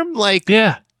term, like...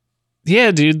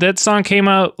 Yeah, dude, that song came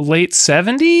out late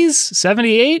 70s,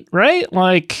 78, right?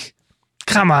 Like,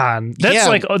 come on. That's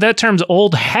like, that term's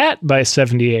old hat by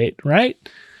 78, right?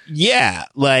 Yeah,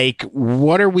 like,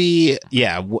 what are we...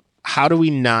 Yeah, how do we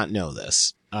not know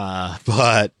this?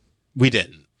 But we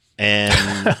didn't.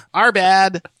 And our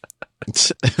bad.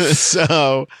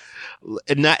 So,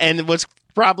 and what's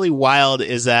probably wild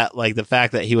is that, like, the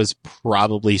fact that he was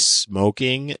probably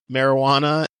smoking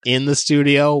marijuana in the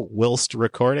studio whilst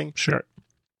recording. Sure.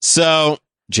 So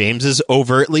James's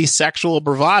overtly sexual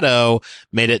bravado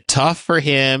made it tough for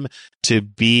him to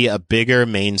be a bigger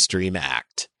mainstream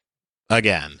act.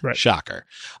 Again, right. Shocker.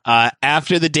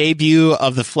 After the debut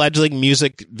of the fledgling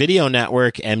music video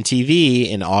network MTV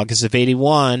in August of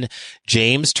 '81,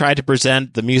 James tried to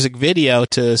present the music video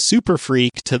to Super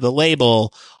Freak to the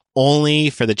label, only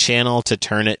for the channel to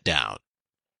turn it down.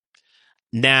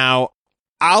 Now,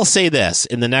 I'll say this.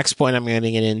 In the next point I'm going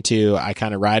to get into, I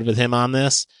kind of ride with him on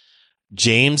this.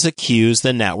 James accused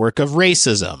the network of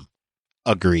racism.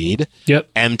 Agreed.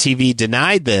 Yep. MTV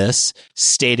denied this,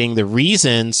 stating the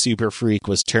reason Super Freak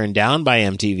was turned down by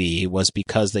MTV was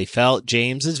because they felt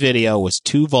James's video was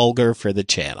too vulgar for the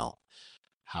channel.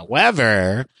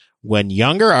 However, when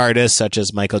younger artists such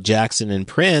as Michael Jackson and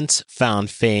Prince found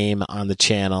fame on the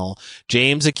channel,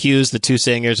 James accused the two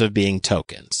singers of being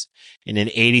tokens. In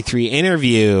an '83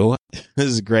 interview, this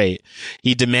is great,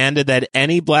 he demanded that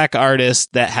any black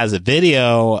artist that has a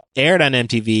video aired on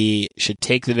MTV should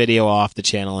take the video off the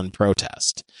channel in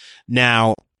protest.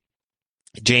 Now,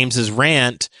 James's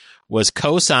rant was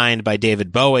co-signed by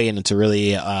David Bowie, and it's a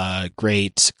really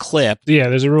great clip. Yeah,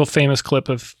 there's a real famous clip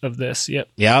of this.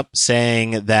 Yep,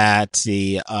 saying that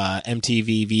the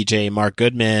MTV VJ Mark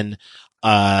Goodman,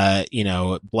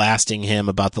 blasting him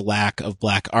about the lack of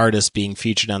black artists being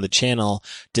featured on the channel,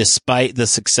 despite the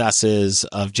successes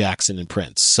of Jackson and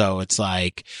Prince. So it's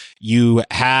like, you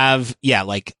have,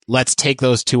 let's take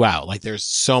those two out. Like, there's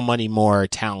so many more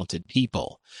talented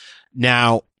people.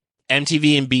 Now,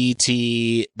 MTV and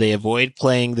BET, they avoid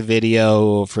playing the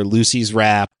video for Lucy's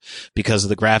Rap because of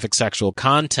the graphic sexual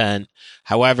content.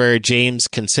 However, James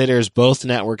considers both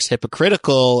networks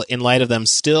hypocritical in light of them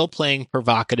still playing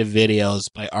provocative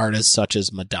videos by artists such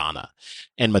as Madonna.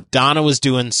 And Madonna was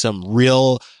doing some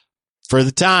real, for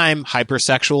the time,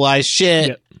 hypersexualized shit.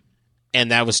 Yep.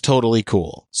 And that was totally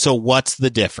cool. So what's the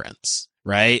difference,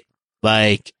 right?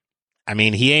 Like, I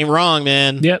mean, he ain't wrong,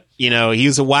 man. Yep. He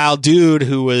was a wild dude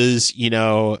who was,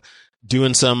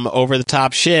 doing some over the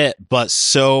top shit, but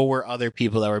so were other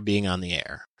people that were being on the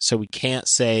air. So we can't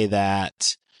say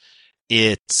that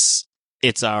it's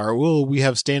we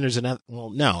have standards and well,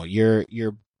 no, you're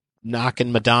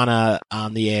knocking Madonna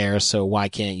on the air. So why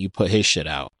can't you put his shit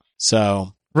out?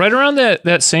 So right around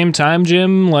that same time,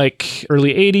 Jim, like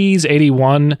early 80s,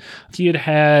 81, he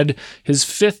had his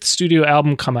fifth studio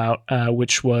album come out,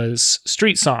 which was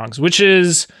Street Songs, which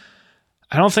is,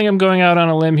 I don't think I'm going out on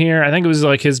a limb here. I think it was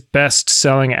like his best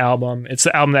selling album. It's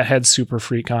the album that had Super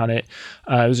Freak on it.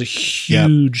 It was a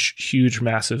huge,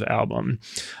 massive album.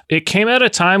 It came at a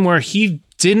time where he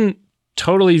didn't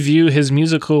totally view his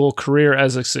musical career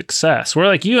as a success. Where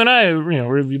like you and I,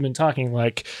 we've been talking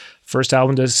like, first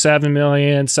album does 7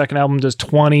 million, second album does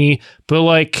 20, but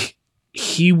like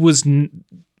he was,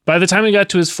 by the time he got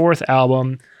to his fourth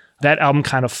album, that album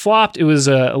kind of flopped. It was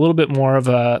a little bit more of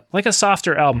a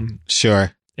softer album.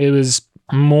 Sure. It was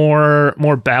more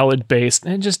ballad based,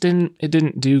 and it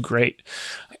didn't do great.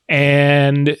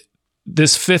 And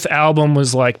this fifth album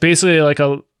was like basically like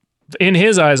in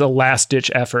his eyes, a last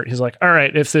ditch effort. He's like, all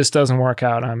right, if this doesn't work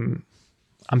out, I'm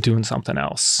doing something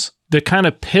else. The kind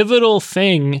of pivotal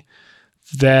thing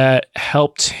that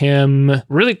helped him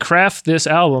really craft this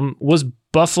album was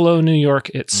Buffalo, New York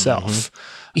itself. Mm-hmm.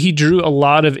 He drew a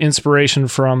lot of inspiration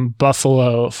from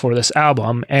Buffalo for this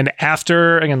album. And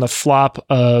after, again, the flop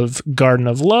of Garden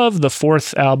of Love, the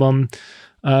fourth album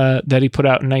that he put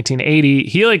out in 1980,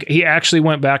 he actually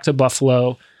went back to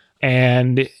Buffalo.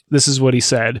 And this is what he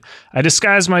said. I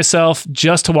disguised myself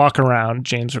just to walk around,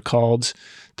 James recalled.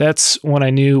 That's when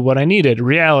I knew what I needed.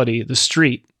 Reality, the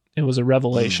street. It was a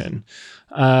revelation.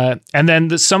 And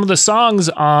then some of the songs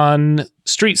on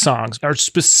Street Songs are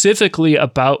specifically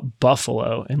about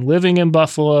Buffalo and living in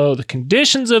Buffalo, the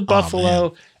conditions of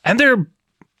Buffalo, and they're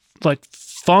like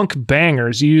funk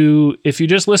bangers. If you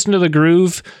just listen to the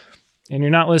groove and you're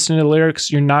not listening to the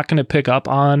lyrics, you're not going to pick up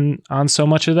on so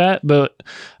much of that. But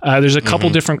there's a couple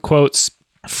different quotes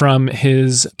from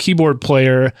his keyboard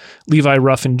player, Levi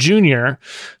Ruffin Jr.,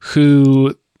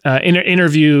 who in an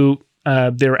interview,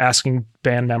 they were asking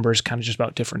band members kind of just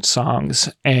about different songs.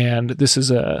 And this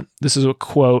is a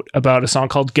quote about a song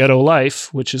called Ghetto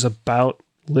Life, which is about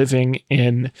living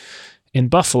in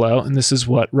Buffalo. And this is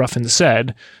what Ruffin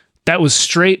said. "That was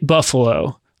straight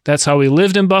Buffalo. That's how we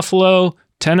lived in Buffalo.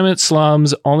 Tenement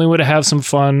slums, only way to have some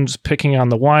fun picking on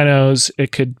the winos.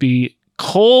 It could be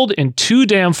cold and too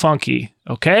damn funky,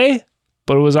 okay?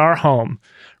 But it was our home.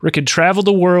 Rick had traveled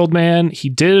the world, man. He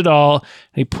did it all.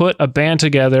 And he put a band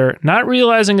together, not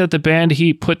realizing that the band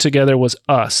he put together was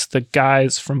us, the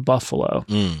guys from Buffalo,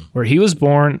 where he was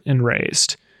born and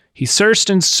raised. He searched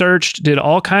and searched, did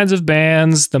all kinds of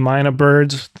bands, the Mina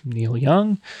Birds, Neil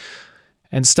Young,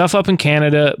 and stuff up in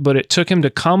Canada, but it took him to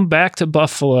come back to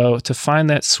Buffalo to find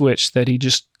that switch that he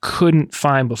just couldn't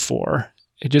find before.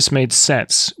 It just made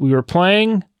sense. We were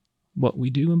playing what we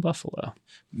do in Buffalo."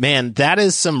 Man, that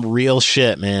is some real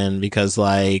shit, man, because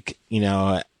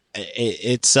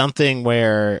it's something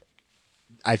where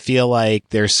I feel like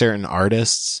there's certain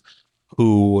artists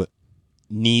who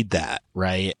need that,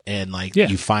 right? And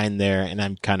you find there, and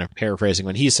I'm kind of paraphrasing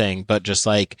what he's saying, but just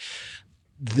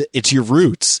it's your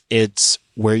roots. It's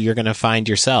where you're going to find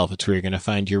yourself. It's where you're going to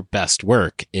find your best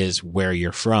work, is where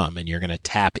you're from. And you're going to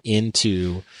tap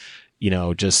into,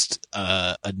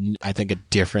 I think a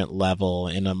different level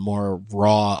in a more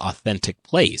raw, authentic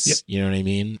place. Yep. You know what I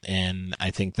mean? And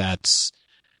I think that's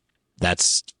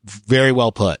very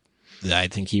well put. I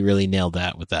think he really nailed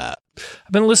that with that.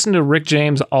 I've been listening to Rick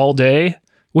James all day,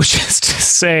 which is to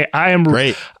say I'm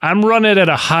running at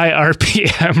a high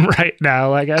RPM right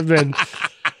now. I've been,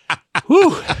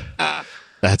 whew.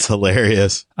 That's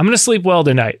hilarious. I'm going to sleep well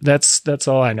tonight. That's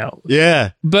all I know.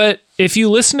 Yeah. But if you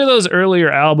listen to those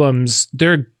earlier albums,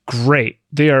 they're great.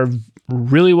 They are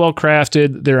really well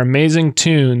crafted. They're amazing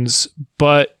tunes.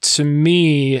 But to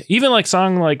me, even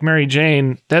song like Mary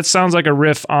Jane, that sounds like a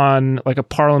riff on a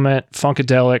Parliament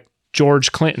Funkadelic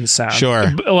George Clinton sound. Sure.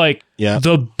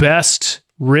 The best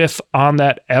riff on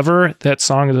that ever. That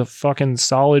song is a fucking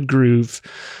solid groove.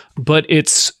 But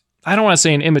it's, I don't want to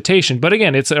say an imitation, but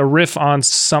again, it's a riff on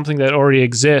something that already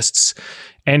exists.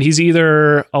 And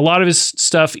a lot of his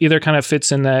stuff either kind of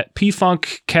fits in that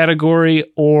P-Funk category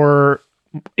or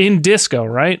in disco,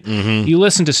 right? Mm-hmm. You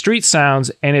listen to Street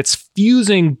Sounds and it's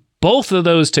fusing both of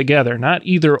those together, not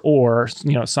either or,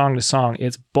 song to song.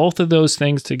 It's both of those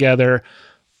things together,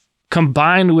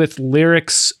 combined with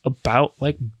lyrics about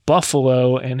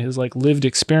Buffalo and his lived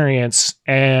experience.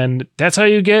 And that's how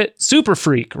you get Super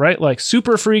Freak, right?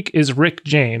 Super Freak is Rick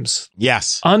James.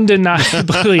 Yes.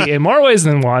 Undeniably, in more ways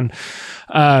than one.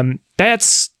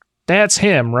 That's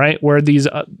him, right? Where these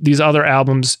other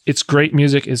albums, it's great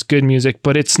music, it's good music,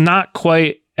 but it's not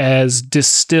quite as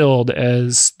distilled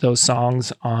as those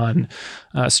songs on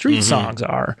Street Songs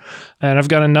are. And I've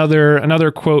got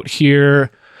another quote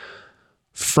here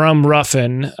from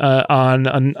Ruffin on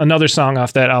another song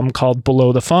off that album called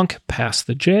Below the Funk, Past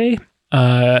the J.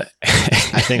 I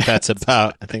think that's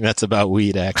about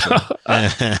weed, actually.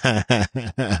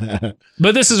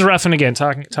 But this is Ruffin again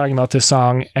talking about this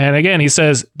song, and again he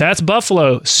says that's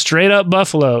Buffalo, straight up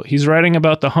Buffalo. He's writing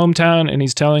about the hometown and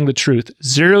he's telling the truth.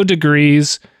 0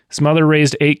 degrees. His mother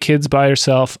raised 8 kids by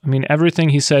herself. I mean, everything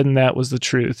he said in that was the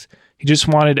truth. He just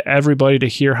wanted everybody to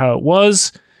hear how it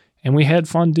was, and we had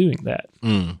fun doing that.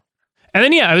 And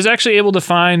then I was actually able to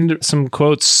find some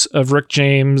quotes of Rick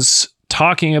James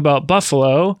talking about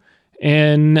Buffalo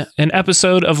in an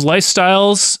episode of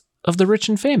Lifestyles of the Rich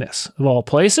and Famous, of all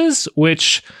places,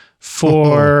 which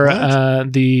for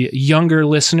the younger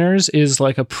listeners is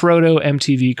like a proto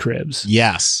MTV Cribs.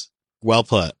 Yes. Well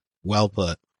put.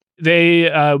 They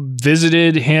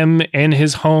visited him in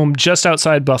his home just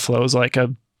outside Buffalo. It was like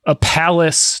a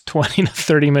palace 20 to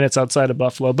 30 minutes outside of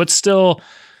Buffalo, but still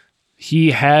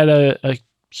he had a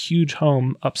huge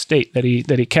home upstate that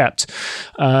he kept.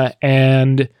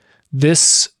 And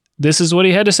this is what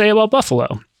he had to say about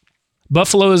Buffalo.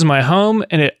 Buffalo is my home,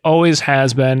 and it always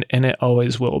has been, and it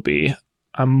always will be.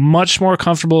 I'm much more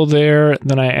comfortable there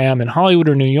than I am in Hollywood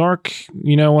or New York.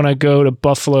 When I go to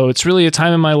Buffalo, it's really a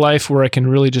time in my life where I can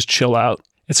really just chill out.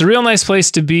 It's a real nice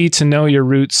place to be, to know your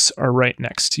roots are right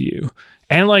next to you.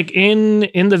 And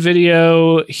in the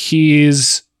video,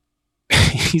 he's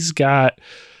got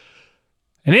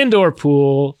an indoor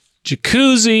pool,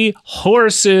 jacuzzi,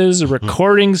 horses, a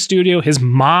recording studio. His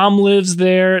mom lives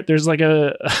there. There's like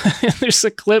there's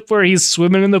a clip where he's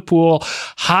swimming in the pool,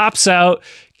 hops out,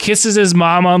 kisses his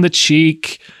mom on the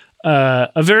cheek.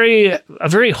 A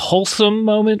very wholesome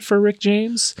moment for Rick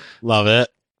James. Love it.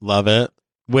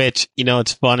 Which,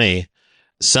 it's funny.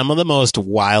 Some of the most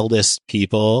wildest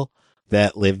people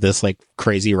that live this like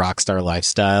crazy rock star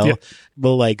lifestyle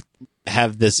will like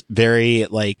have this very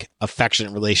like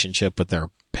affectionate relationship with their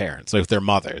parents, like with their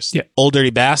mothers. Yeah. Old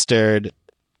Dirty Bastard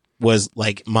was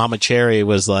like, Mama Cherry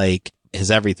was like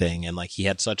his everything, and like he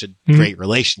had such a great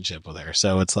relationship with her.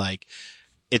 So it's like,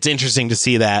 it's interesting to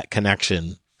see that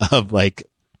connection of like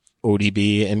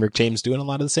ODB and Rick James doing a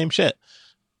lot of the same shit.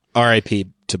 R.I.P.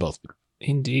 to both.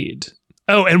 Indeed.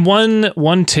 Oh, and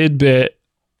one tidbit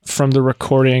from the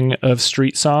recording of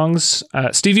Street Songs,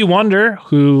 Stevie Wonder,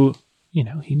 who,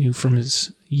 he knew from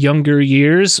his younger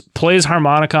years, plays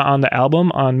harmonica on the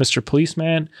album on Mr.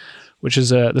 Policeman, which is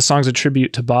the song's a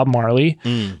tribute to Bob Marley,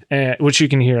 which you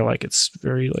can hear like it's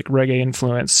very like reggae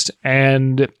influenced.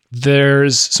 And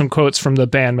there's some quotes from the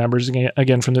band members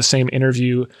again from the same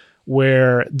interview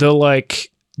where the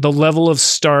level of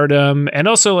stardom and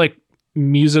also like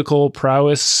musical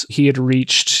prowess he had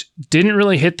reached didn't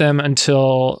really hit them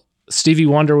until Stevie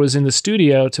Wonder was in the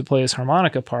studio to play his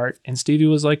harmonica part, and Stevie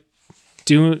was like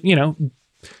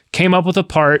came up with a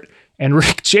part, and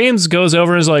Rick James goes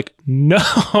over and is like,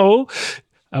 no,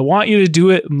 I want you to do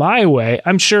it my way.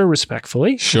 I'm sure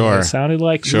respectfully. Sure. It sounded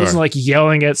like he wasn't like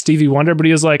yelling at Stevie Wonder, but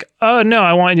he was like, oh no,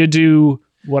 I want you to do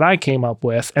what I came up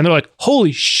with. And they're like,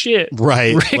 holy shit.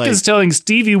 Right. Rick is telling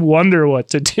Stevie Wonder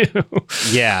what to do.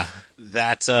 Yeah.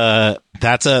 That's a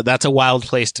wild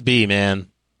place to be, man.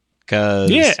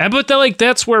 Yeah, but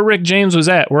that's where Rick James was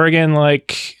at. Where again,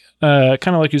 like kind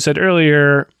of like you said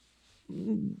earlier,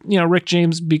 Rick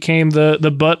James became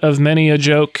the butt of many a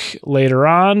joke later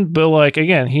on. But like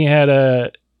again, he had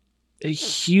a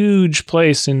huge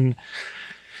place in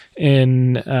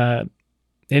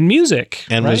music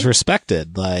and right? was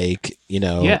respected. Like,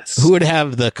 yes. Who would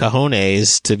have the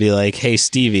cojones to be like, hey,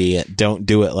 Stevie, don't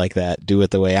do it like that. Do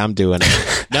it the way I'm doing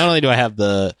it. Not only do I have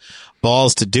the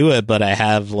balls to do it, but I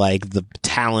have like the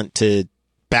talent to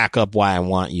back up why I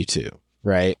want you to.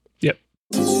 Right. Yep.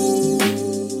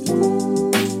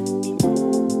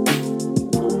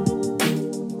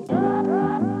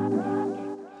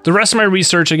 The rest of my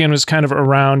research, again, was kind of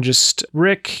around just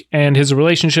Rick and his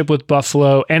relationship with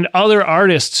Buffalo and other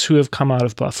artists who have come out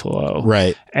of Buffalo.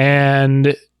 Right.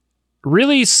 And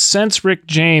really, since Rick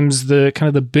James, the kind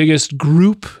of the biggest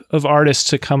group of artists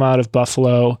to come out of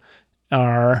Buffalo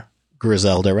are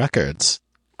Griselda Records.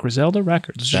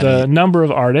 The number of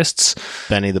artists.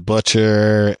 Benny the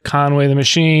Butcher. Conway the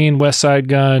Machine, Westside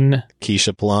Gunn.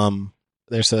 Keisha Plum.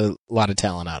 There's a lot of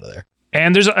talent out of there.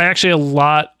 And there's actually a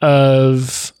lot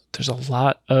of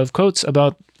quotes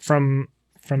about from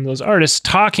those artists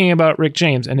talking about Rick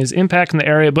James and his impact in the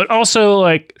area, but also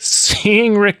like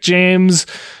seeing Rick James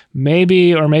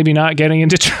maybe or maybe not getting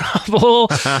into trouble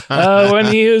when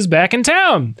he was back in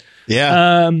town.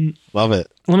 Yeah. Love it.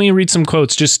 Let me read some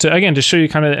quotes just to show you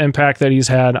kind of the impact that he's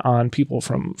had on people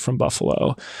from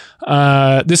Buffalo.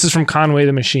 This is from Conway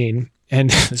the Machine, and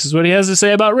this is what he has to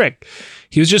say about Rick.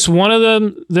 He was just one of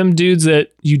them dudes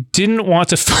that you didn't want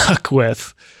to fuck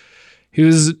with. He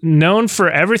was known for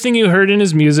everything you heard in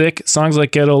his music, songs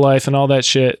like Ghetto Life and all that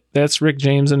shit. That's Rick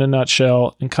James in a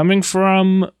nutshell. And coming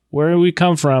from where we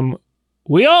come from,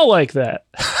 we all like that.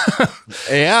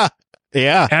 Yeah.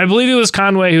 Yeah. And I believe it was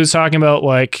Conway who was talking about,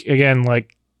 like, again,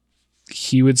 like,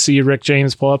 he would see Rick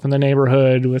James pull up in the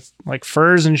neighborhood with, like,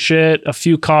 furs and shit, a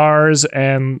few cars,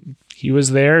 and he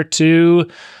was there to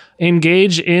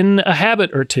engage in a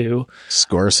habit or two.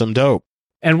 Score some dope.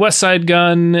 And Westside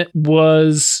Gunn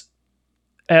was,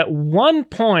 at one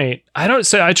point, I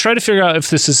try to figure out if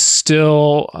this is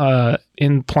still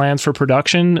in plans for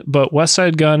production, but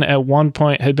Westside Gunn at one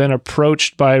point had been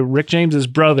approached by Rick James's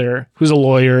brother, who's a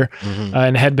lawyer,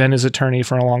 and had been his attorney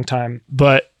for a long time.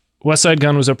 But Westside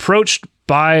Gunn was approached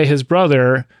by his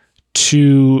brother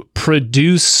to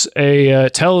produce a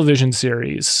television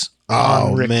series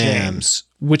on Rick James.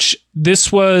 Which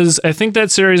this was, I think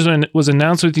that series was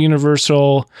announced with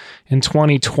Universal in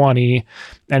 2020.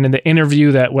 And in the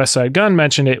interview that Westside Gunn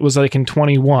mentioned, it was like in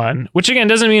 21, which again,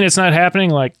 doesn't mean it's not happening.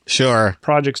 Like, sure,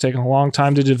 project's taking a long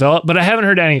time to develop, but I haven't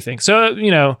heard anything. So,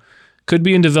 could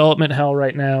be in development hell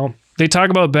right now. They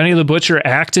talk about Benny the Butcher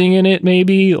acting in it,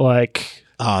 maybe like,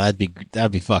 oh,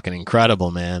 that'd be fucking incredible,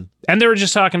 man. And they were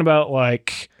just talking about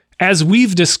like, as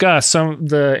we've discussed,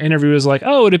 the interview was like,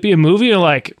 oh, would it be a movie? Or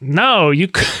like, no,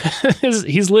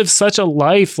 he's lived such a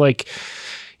life. Like,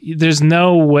 there's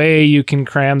no way you can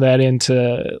cram that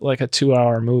into like a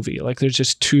 2-hour movie. Like there's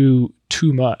just too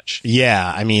much.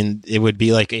 Yeah, I mean, it would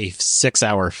be like a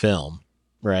 6-hour film,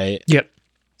 right? Yep.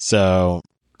 So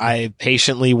I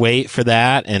patiently wait for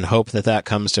that and hope that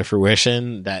comes to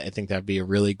fruition. That I think that'd be a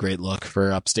really great look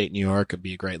for upstate New York. It'd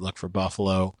be a great look for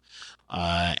Buffalo,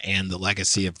 and the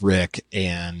legacy of Rick.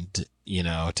 And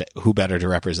who better to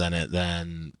represent it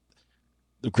than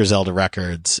Griselda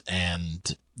Records?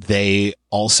 And they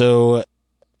also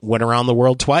went around the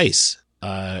world twice,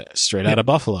 straight out of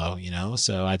Buffalo.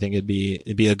 So I think it'd be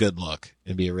a good look.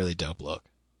 It'd be a really dope look.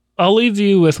 I'll leave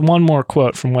you with one more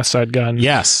quote from West Side Gun.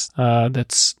 Yes.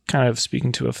 That's kind of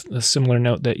speaking to a similar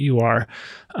note that you are.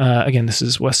 Again, this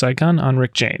is West Side Gun on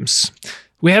Rick James.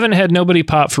 We haven't had nobody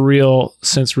pop for real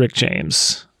since Rick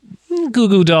James. Goo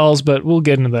Goo Dolls, but we'll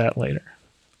get into that later.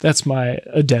 That's my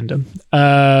addendum.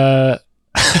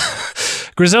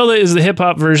 Griselda is the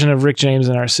hip-hop version of Rick James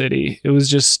in our city. It was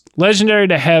just legendary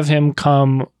to have him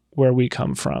come where we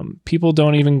come from. People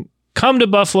don't even come to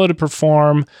Buffalo to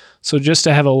perform, so just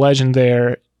to have a legend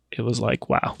there, it was like,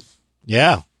 wow.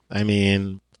 Yeah. I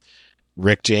mean,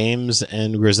 Rick James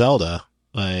and Griselda,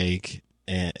 like,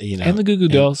 and the Goo Goo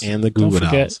Dolls. And the Goo Goo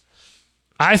Dolls.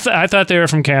 I thought they were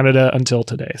from Canada until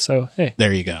today, so hey.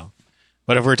 There you go.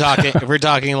 But if we're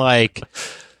talking like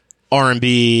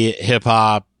R&B, hip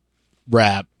hop,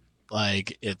 rap,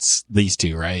 like it's these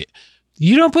two, right?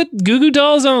 You don't put Goo Goo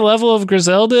Dolls on the level of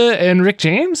Griselda and Rick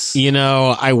James?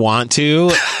 I want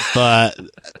to, but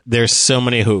there's so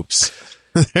many hoops.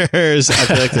 I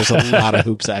feel like there's a lot of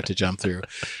hoops I have to jump through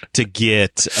to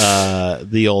get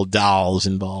the old dolls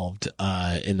involved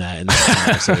in that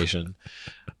conversation.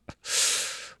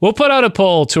 We'll put out a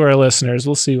poll to our listeners.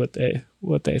 We'll see what they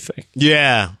think.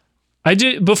 Yeah. I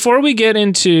do. Before we get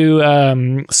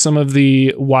into some of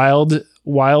the wild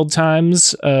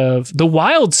times of the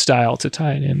wild style, to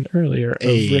tie it in earlier, of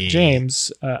Rick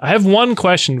James, I have one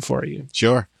question for you.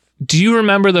 Sure. Do you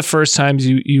remember the first times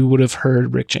you would have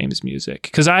heard Rick James music?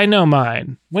 Because I know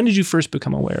mine. When did you first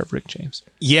become aware of Rick James?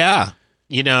 Yeah.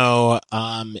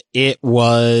 It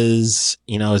was,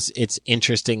 it's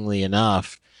interestingly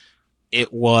enough,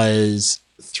 it was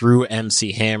through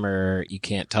MC Hammer, You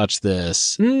Can't Touch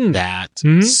This, that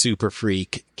Super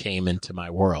Freak came into my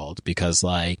world, because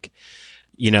I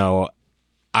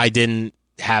didn't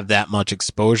have that much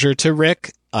exposure to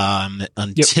Rick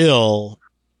until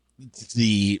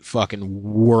the fucking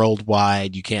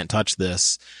worldwide You Can't Touch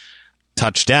This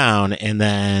touchdown. And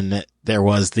then there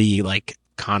was the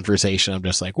conversation of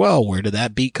just well, where did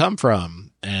that beat come from?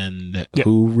 And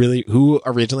who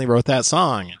originally wrote that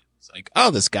song?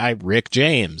 Oh, this guy, Rick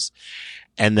James.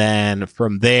 And then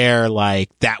from there,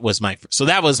 that was my first,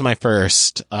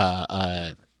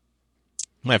 my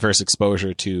first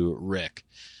exposure to Rick.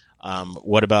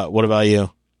 What about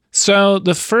you? So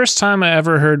the first time I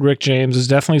ever heard Rick James was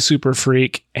definitely Super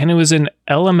Freak, and it was in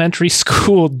elementary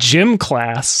school gym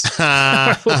class.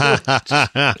 I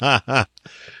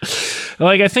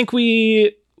think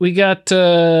we got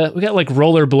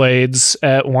rollerblades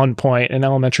at one point in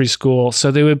elementary school.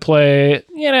 So they would play,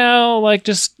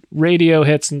 just radio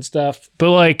hits and stuff.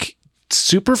 But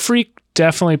Super Freak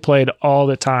definitely played all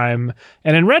the time.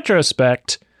 And in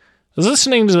retrospect, I was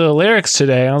listening to the lyrics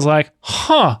today and I was like,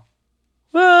 I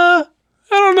don't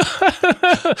know.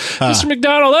 Mr.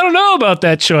 McDonald, I don't know about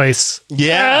that choice.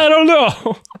 Yeah. I don't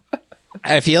know.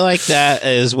 I feel like that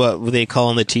is what they call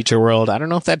in the teacher world. I don't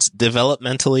know if that's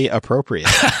developmentally appropriate.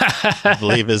 I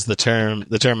believe is the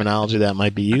terminology that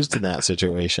might be used in that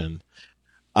situation.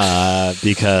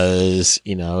 Because,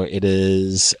 it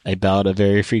is about a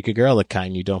very freaky girl, the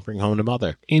kind you don't bring home to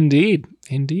mother. Indeed.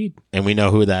 And we know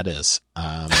who that is.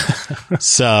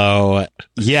 So,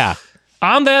 yeah.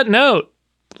 On that note,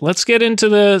 let's get into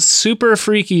the super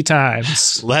freaky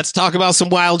times. Let's talk about some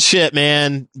wild shit,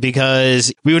 man,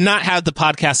 because we would not have the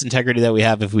podcast integrity that we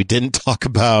have if we didn't talk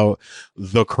about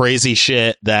the crazy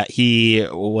shit that he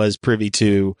was privy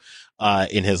to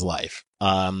in his life.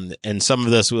 And some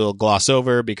of this we'll gloss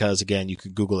over because, again, you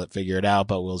could Google it, figure it out,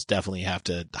 but we'll definitely have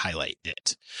to highlight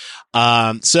it.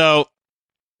 So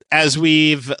as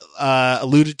we've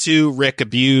alluded to, Rick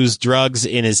abused drugs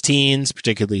in his teens,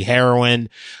 particularly heroin.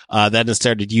 Then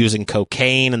started using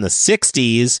cocaine in the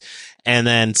 60s and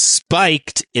then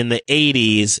spiked in the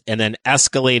 80s and then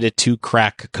escalated to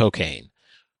crack cocaine.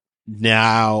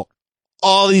 Now,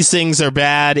 all these things are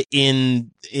bad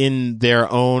in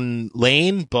their own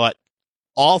lane, but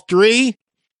all three,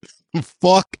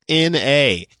 fucking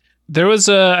A. There was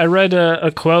I read a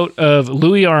quote of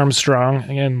Louis Armstrong.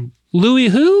 Again, Louis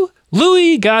who?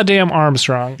 Louis goddamn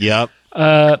Armstrong. Yep.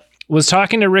 Was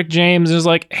talking to Rick James and was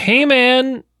like, hey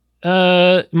man,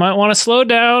 might want to slow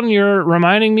down. You're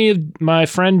reminding me of my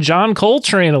friend John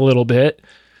Coltrane a little bit.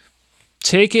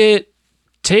 Take it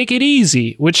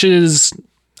easy, which is,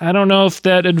 I don't know if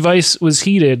that advice was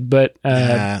heeded, but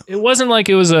it wasn't like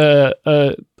it was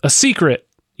a secret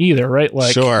either, right?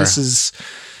 Like, sure. This is,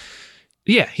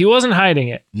 he wasn't hiding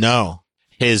it. No,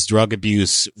 his drug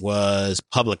abuse was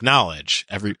public knowledge.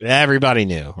 Everybody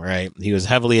knew, right? He was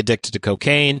heavily addicted to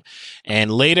cocaine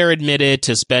and later admitted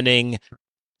to spending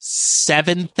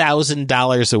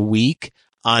 $7,000 a week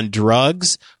on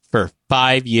drugs for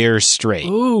 5 years straight.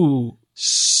 Ooh.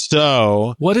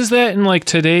 So what is that in like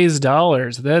today's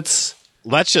dollars? Let's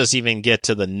just even get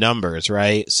to the numbers,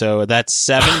 right? So that's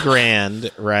 $7,000,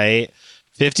 right?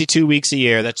 52 weeks a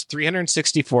year. That's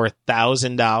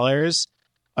 $364,000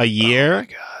 a year. Oh my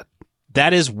God.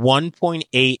 That is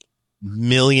 $1.8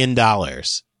 million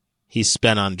he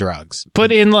spent on drugs.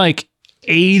 But in like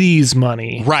 80s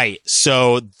money. Right.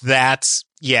 So that's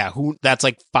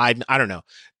like five, I don't know.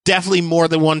 Definitely more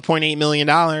than $1.8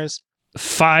 million.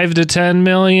 5 to 10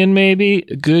 million, maybe.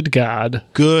 Good God.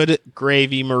 Good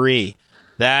gravy, Marie.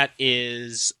 That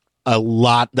is a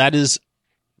lot. That is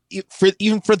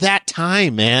even for that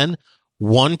time, man.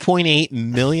 $1.8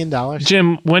 million.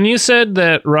 Jim, when you said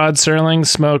that Rod Serling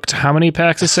smoked how many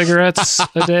packs of cigarettes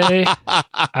a day,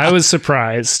 I was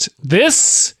surprised.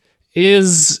 This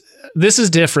is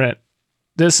different.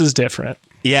 This is different.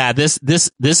 Yeah, this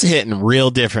hitting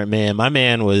real different, man. My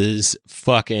man was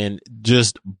fucking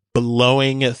just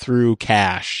blowing through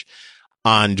cash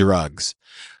on drugs.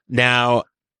 Now,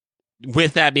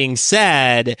 with that being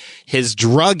said, his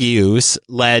drug use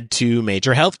led to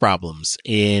major health problems.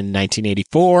 In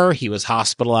 1984, he was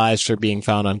hospitalized for being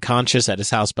found unconscious at his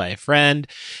house by a friend.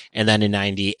 And then in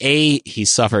 98, he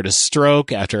suffered a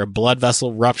stroke after a blood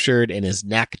vessel ruptured in his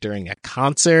neck during a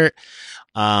concert.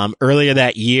 Earlier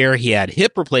that year, he had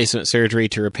hip replacement surgery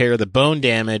to repair the bone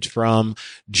damage from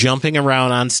jumping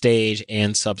around on stage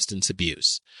and substance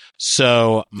abuse.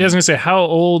 So I was going to say how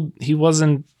old he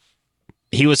wasn't.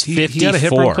 He was 54. He had a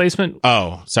hip replacement.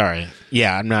 Oh, sorry.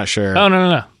 Yeah, I'm not sure. Oh,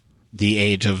 no. The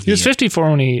age of he was 54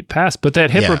 when he passed, but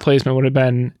that hip replacement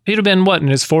he'd have been what, in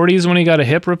his 40s when he got a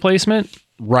hip replacement?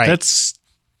 Right. That's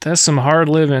some hard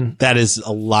living. That is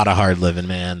a lot of hard living,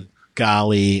 man.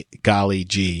 Golly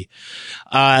gee.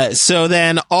 So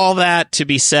then all that to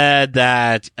be said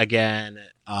that, again,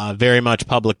 very much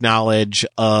public knowledge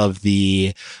of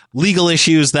the legal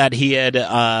issues that he had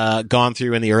gone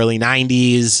through in the early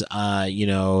 90s,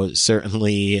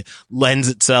 certainly lends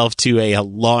itself to a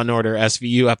Law and Order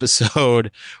SVU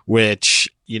episode,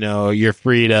 which, you're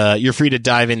free to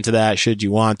dive into that should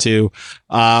you want to.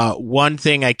 One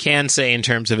thing I can say in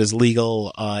terms of his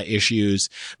legal issues,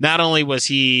 not only was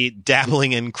he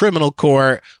dabbling in criminal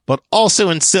court, but also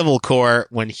in civil court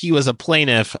when he was a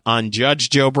plaintiff on Judge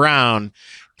Joe Brown.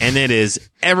 And it is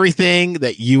everything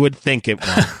that you would think it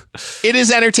was. It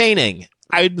is entertaining.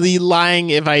 I would be lying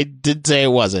if I did say it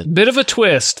wasn't. Bit of a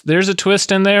twist. There's a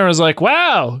twist in there. I was like,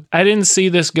 wow, I didn't see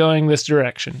this going this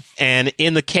direction. And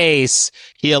in the case,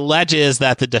 he alleges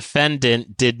that the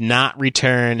defendant did not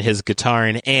return his guitar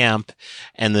and amp,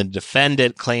 and the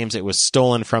defendant claims it was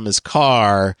stolen from his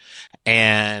car.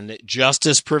 And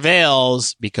justice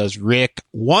prevails because Rick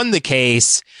won the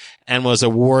case and was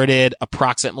awarded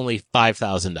approximately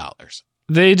 $5,000.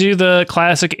 They do the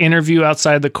classic interview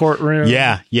outside the courtroom.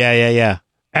 Yeah.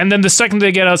 And then the second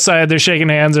they get outside, they're shaking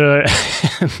hands or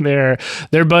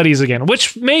they're buddies again,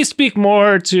 which may speak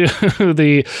more to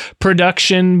the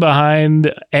production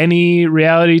behind any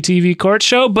reality TV court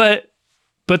show, but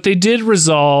they did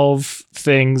resolve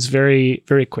things very,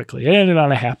 very quickly. It ended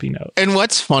on a happy note. And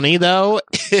what's funny though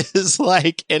is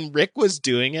and Rick was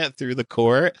doing it through the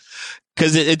court.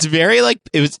 Cause it's very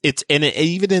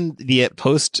even in the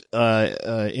post,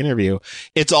 interview,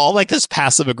 it's all like this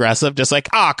passive aggressive, just like,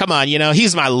 oh, come on,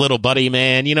 he's my little buddy,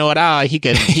 man. You know what? He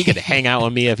could hang out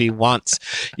with me if he wants,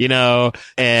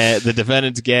 and the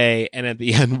defendant's gay. And at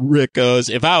the end, Rick goes,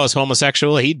 if I was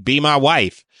homosexual, he'd be my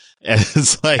wife. And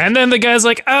it's like, and then the guy's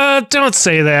like, don't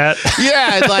say that.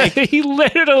 Yeah. He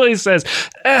literally says,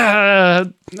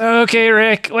 okay,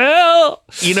 Rick, well,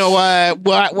 you know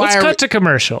what? Let's cut to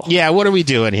commercial. Yeah. What are we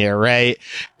doing here? Right.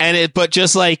 But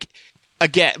just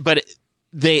again, but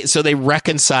they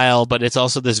reconcile, but it's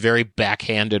also this very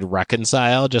backhanded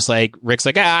reconcile. Just like Rick's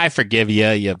like, I forgive you,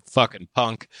 you fucking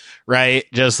punk. Right.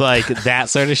 Just like that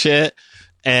sort of shit.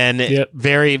 And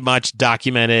very much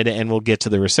documented, and we'll get to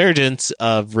the resurgence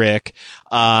of Rick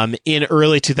in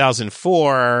early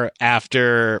 2004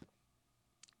 after,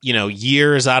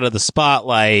 years out of the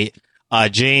spotlight.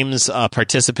 James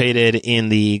participated in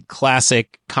the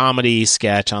classic comedy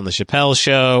sketch on The Chappelle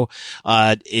Show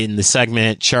in the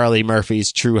segment Charlie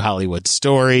Murphy's True Hollywood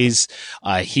Stories.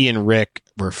 He and Rick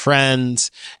were friends,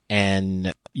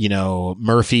 and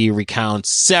Murphy recounts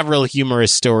several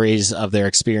humorous stories of their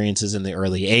experiences in the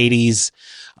early 80s,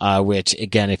 which,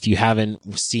 again, if you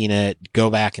haven't seen it, go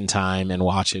back in time and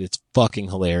watch it. It's fucking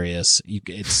hilarious.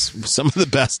 It's some of the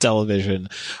best television,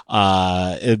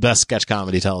 best sketch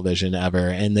comedy television ever.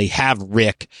 And they have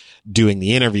Rick doing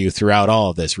the interview throughout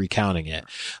all of this, recounting it.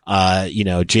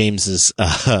 Rick James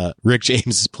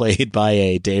is played by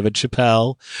a David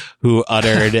Chappelle, who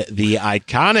uttered the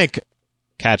iconic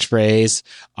catchphrase,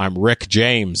 "I'm Rick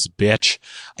James, bitch."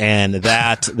 And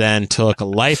that then took a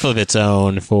life of its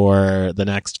own for the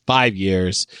next 5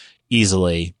 years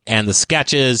easily. And the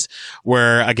sketches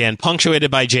were, again,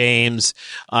 punctuated by James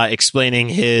explaining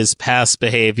his past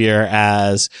behavior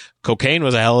as cocaine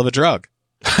was a hell of a drug.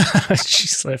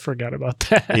 Jeez, I forgot about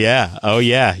that. Yeah. Oh,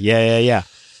 yeah. Yeah.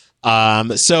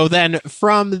 So then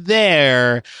from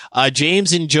there,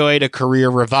 James enjoyed a career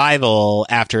revival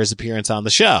after his appearance on the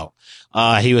show.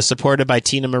 He was supported by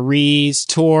Tina Marie's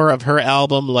tour of her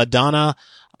album La Donna,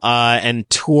 and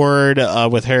toured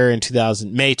with her in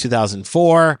May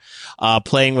 2004,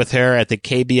 playing with her at the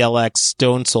KBLX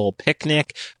Stone Soul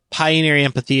Picnic, Pioneer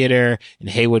Amphitheater in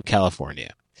Haywood,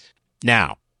 California.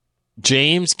 Now,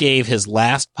 James gave his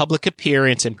last public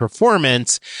appearance and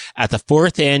performance at the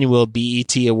 4th annual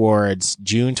BET Awards,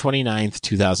 June 29th,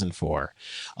 2004.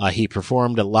 He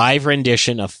performed a live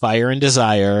rendition of Fire and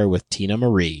Desire with Tina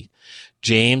Marie.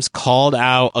 James called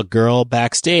out a girl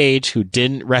backstage who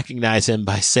didn't recognize him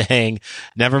by saying,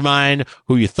 "Never mind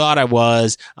who you thought I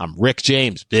was. I'm Rick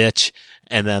James, bitch."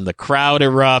 And then the crowd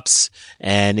erupts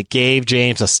and it gave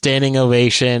James a standing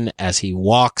ovation as he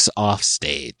walks off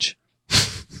stage.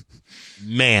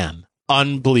 Man,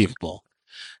 unbelievable.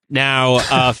 Now,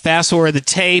 fast forward the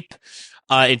tape.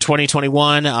 In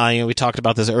 2021, we talked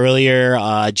about this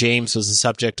earlier. James was the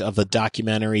subject of the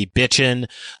documentary Bitchin',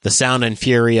 The Sound and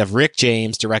Fury of Rick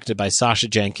James, directed by Sasha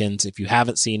Jenkins. If you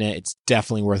haven't seen it, it's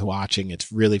definitely worth watching.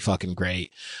 It's really fucking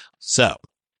great. So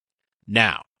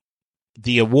now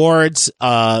the awards,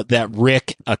 that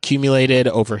Rick accumulated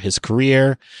over his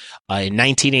career. In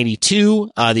 1982,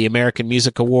 the American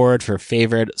Music Award for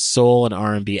Favorite Soul and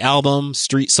R&B Album,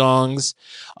 Street Songs.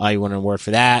 He won an award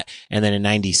for that. And then in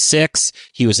 96,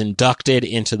 he was inducted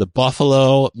into the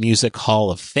Buffalo Music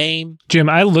Hall of Fame. Jim,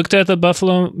 I looked at the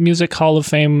Buffalo Music Hall of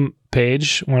Fame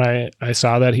page when I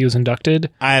saw that he was inducted.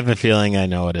 I have a feeling I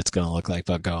know what it's going to look like,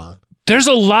 but go on. There's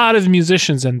a lot of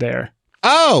musicians in there.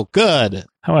 Oh, good.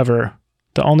 However,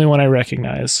 the only one I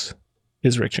recognize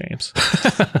is Rick James.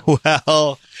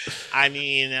 Well, I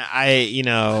mean,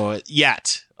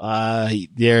 yet.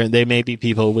 There may be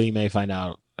people we may find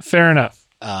out. Fair enough.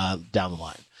 Down the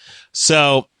line.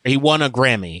 So he won a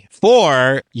Grammy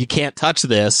for You Can't Touch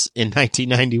This in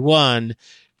 1991.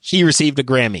 He received a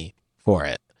Grammy for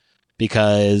it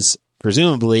because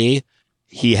presumably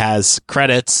he has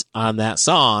credits on that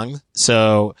song.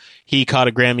 So he caught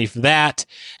a Grammy for that.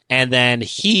 And then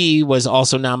he was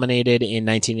also nominated in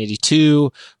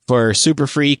 1982 for Super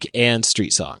Freak and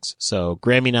Street Songs. So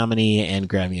Grammy nominee and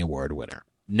Grammy Award winner.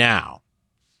 Now,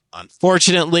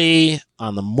 unfortunately,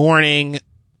 on the morning,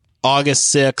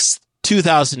 August 6th,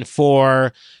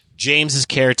 2004, James's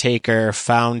caretaker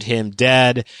found him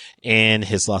dead in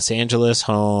his Los Angeles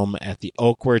home at the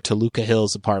Oakwood Toluca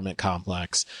Hills apartment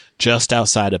complex just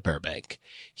outside of Burbank.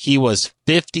 He was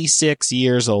 56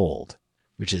 years old,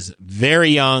 which is very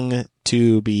young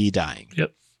to be dying.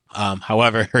 Yep.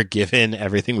 However, given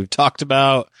everything we've talked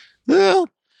about, well,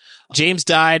 James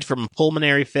died from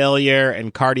pulmonary failure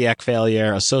and cardiac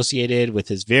failure associated with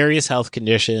his various health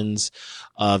conditions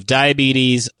of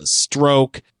diabetes,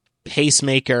 stroke,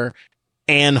 pacemaker,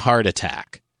 and heart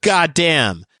attack. God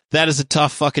damn. That is a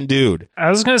tough fucking dude. I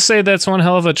was going to say that's one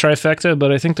hell of a trifecta,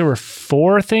 but I think there were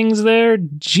 4 things there.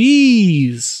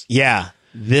 Jeez. Yeah.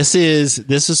 This is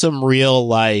some real,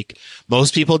 like,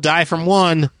 most people die from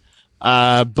one,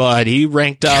 but he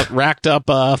racked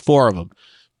up 4 of them.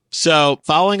 So,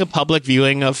 following a public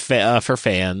viewing of for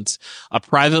fans, a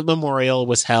private memorial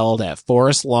was held at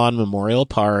Forest Lawn Memorial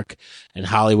Park in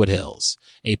Hollywood Hills.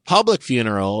 A public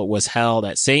funeral was held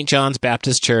at St. John's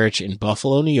Baptist Church in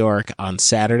Buffalo, New York on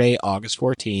Saturday, August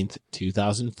 14th,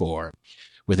 2004,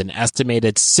 with an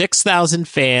estimated 6,000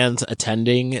 fans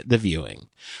attending the viewing.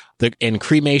 In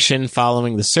cremation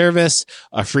following the service,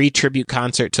 a free tribute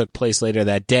concert took place later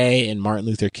that day in Martin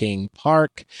Luther King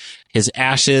Park. His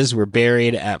ashes were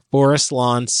buried at Forest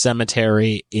Lawn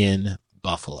Cemetery in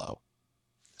Buffalo.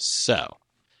 So,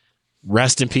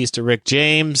 Rest in peace to Rick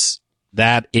James.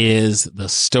 That is the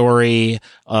story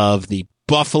of the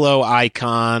Buffalo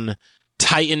icon,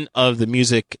 titan of the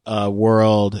music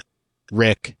world,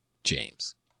 Rick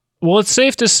James. Well, it's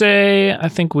safe to say I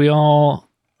think we all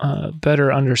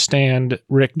better understand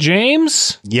Rick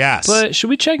James. Yes. But should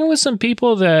we check in with some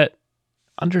people that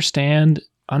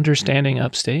understanding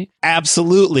Upstate?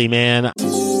 Absolutely, man.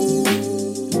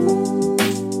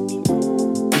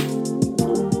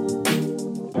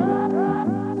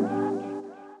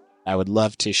 I would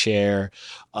love to share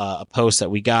a post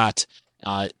that we got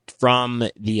from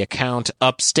the account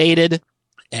Upstated,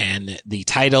 and the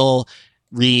title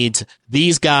reads,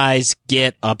 "These guys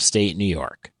get upstate New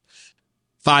York."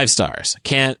 5 stars.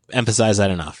 Can't emphasize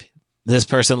that enough. This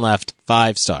person left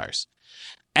 5 stars.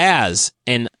 As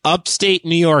an upstate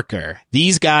New Yorker,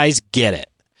 these guys get it.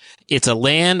 It's a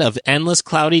land of endless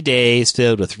cloudy days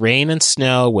filled with rain and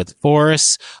snow, with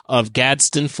forests of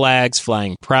Gadsden flags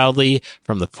flying proudly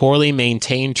from the poorly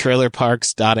maintained trailer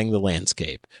parks dotting the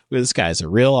landscape. This guy's a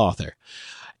real author.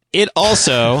 It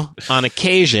also, on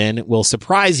occasion, will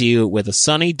surprise you with a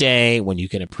sunny day when you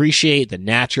can appreciate the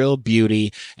natural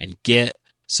beauty and get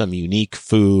some unique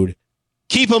food.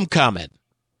 Keep them coming.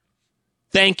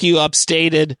 Thank you,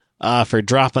 Upstated, for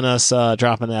dropping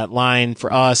that line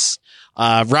for us.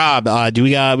 Rob, do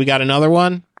we got another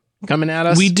one coming at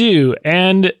us? We do,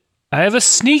 and I have a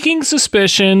sneaking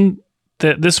suspicion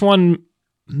that this one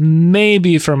may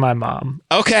be from my mom.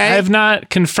 Okay. I have not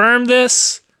confirmed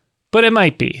this, but it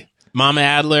might be. Mama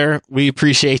Adler, we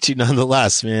appreciate you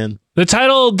nonetheless, man. The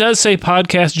title does say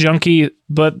Podcast Junkie,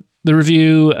 but the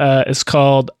review is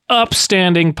called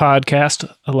Upstanding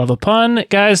Podcast. I love a pun.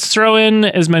 Guys, throw in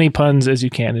as many puns as you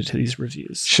can into these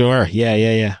reviews. Sure.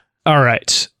 Yeah. All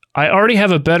right. I already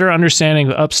have a better understanding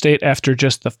of Upstate after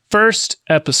just the first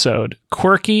episode.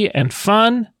 Quirky and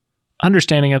fun.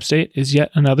 Understanding Upstate is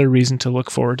yet another reason to look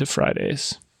forward to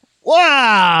Fridays.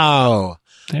 Wow.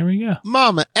 There we go.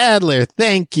 Mama Adler,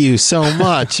 thank you so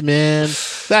much, man.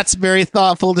 That's very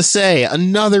thoughtful to say.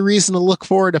 Another reason to look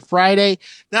forward to Friday.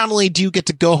 Not only do you get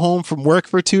to go home from work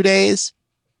for 2 days,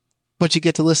 but you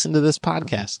get to listen to this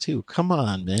podcast too. Come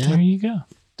on, man. There you go.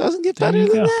 Doesn't get better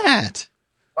than that.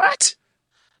 What?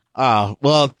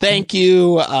 Well, thank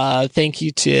you. Thank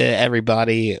you to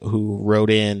everybody who wrote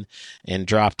in and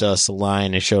dropped us a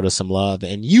line and showed us some love.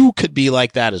 And you could be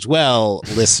like that as well,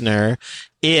 listener,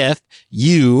 if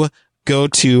you go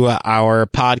to our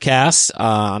podcast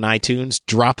on iTunes,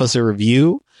 drop us a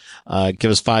review,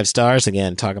 give us 5 stars.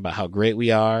 Again, talk about how great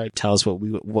we are. Tell us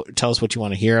tell us what you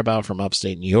want to hear about from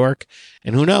upstate New York.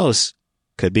 And who knows?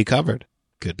 Could be covered.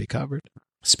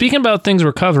 Speaking about things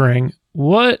we're covering,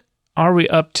 what are we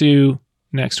up to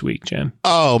next week, Jim?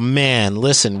 Oh man,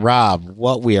 listen, Rob,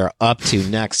 what we are up to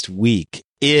next week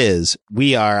is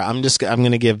I'm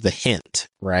going to give the hint,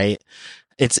 right?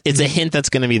 It's a hint that's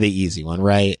going to be the easy one,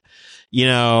 right? You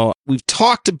know, we've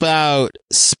talked about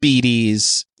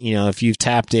Speedies. You know, if you've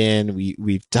tapped in,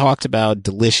 we've talked about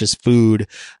delicious food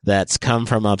that's come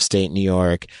from upstate New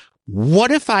York. What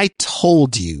if I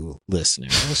told you,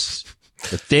 listeners,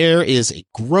 that there is a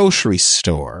grocery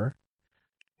store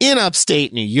in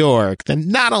upstate New York that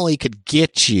not only could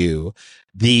get you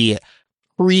the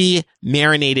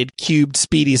pre-marinated cubed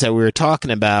Speedies that we were talking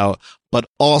about, but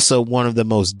also one of the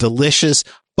most delicious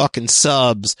fucking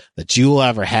subs that you will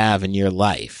ever have in your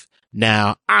life.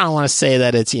 Now, I don't want to say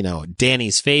that it's,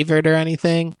 Danny's favorite or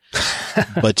anything,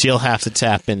 but you'll have to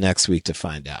tap in next week to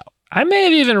find out. I may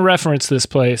have even referenced this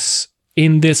place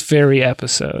in this very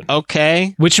episode.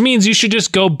 Okay. Which means you should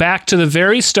just go back to the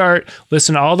very start,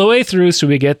 listen all the way through so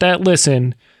we get that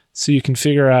listen so you can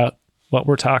figure out what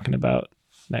we're talking about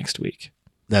next week.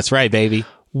 That's right, baby.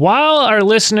 While our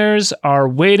listeners are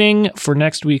waiting for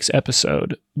next week's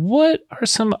episode, what are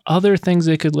some other things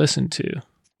they could listen to?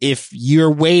 If you're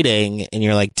waiting and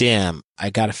you're like, damn, I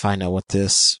got to find out what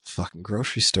this fucking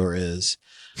grocery store is,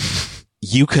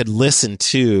 you could listen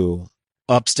to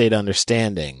Upstate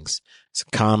Understandings. It's a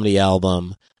comedy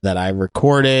album that I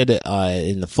recorded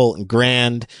in the Fulton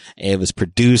Grand. It was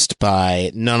produced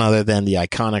by none other than the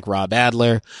iconic Rob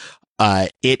Adler.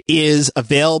 It is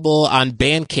available on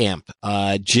Bandcamp,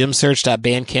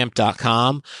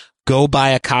 jimsearch.bandcamp.com. Go buy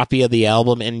a copy of the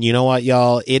album. And you know what,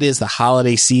 y'all? It is the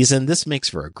holiday season. This makes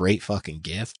for a great fucking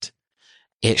gift.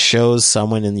 It shows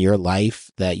someone in your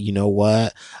life that, you know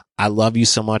what? I love you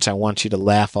so much. I want you to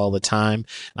laugh all the time.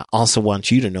 I also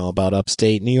want you to know about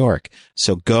upstate New York.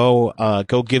 So go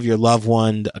give your loved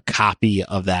one a copy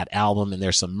of that album. And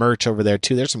there's some merch over there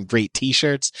too. There's some great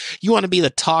t-shirts. You want to be the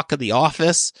talk of the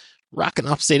office? rock an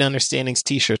Upstate Understandings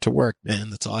t-shirt to work, man.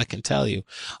 That's all I can tell you.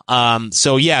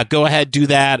 So yeah, go ahead, do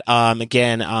that.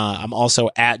 Again, I'm also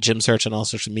at Jim Search on all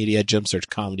social media.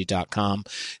 JimSearchComedy.com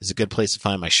is a good place to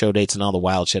find my show dates and all the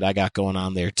wild shit I got going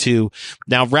on there too.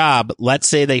 Now, Rob, let's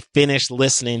say they finish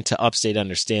listening to Upstate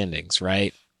Understandings,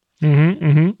 right? Mm-hmm,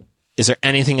 mm-hmm. Is there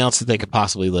anything else that they could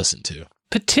possibly listen to?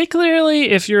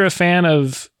 Particularly if you're a fan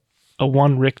of a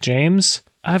one Rick James,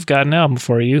 I've got an album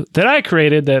for you that I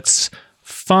created that's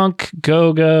funk,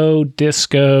 go-go,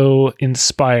 disco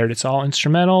inspired. It's all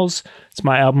instrumentals. It's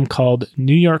my album called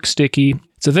New York Sticky.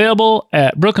 It's available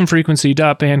at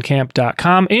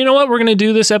brooklynfrequency.bandcamp.com. And you know what we're going to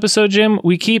do this episode, Jim?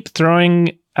 We keep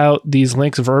throwing out these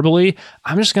links verbally.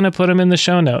 I'm just going to put them in the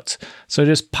show notes. So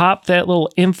just pop that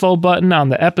little info button on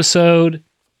the episode,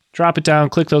 drop it down,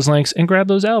 click those links, and grab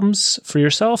those albums for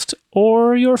yourself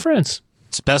or your friends.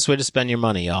 It's the best way to spend your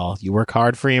money, y'all. You work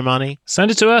hard for your money.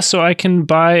 Send it to us so I can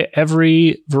buy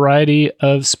every variety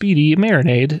of Speedy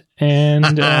marinade,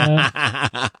 and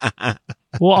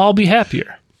we'll all be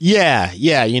happier. Yeah.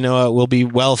 You know what? We'll be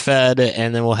well fed,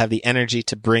 and then we'll have the energy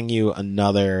to bring you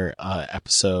another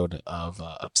episode of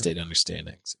Upstate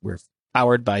Understandings. We're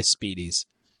powered by Speedies.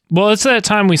 Well, it's that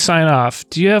time we sign off.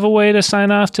 Do you have a way to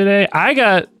sign off today? I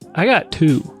got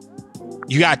two.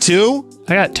 You got two?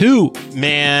 I got two.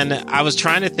 Man, I was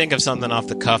trying to think of something off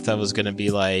the cuff that was going to be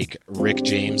like Rick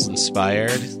James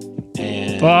inspired.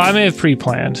 And Well, I may have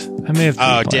pre-planned.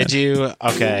 Oh, did you?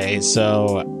 Okay,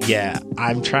 so yeah,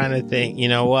 I'm trying to think. You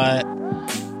know what?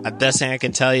 The best thing I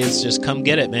can tell you is just come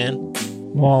get it, man.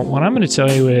 Well, what I'm going to tell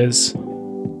you is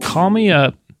call me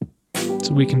up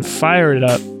so we can fire it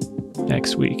up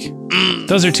next week.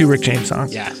 Those are two Rick James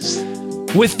songs. Yes.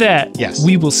 With that, yes,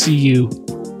 we will see you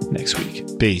next week.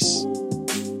 Peace.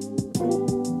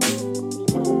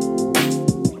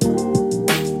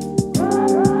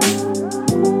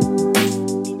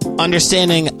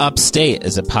 Understanding Upstate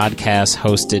is a podcast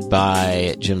hosted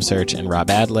by Jim Search and Rob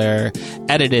Adler,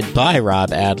 edited by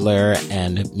Rob Adler,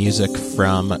 and music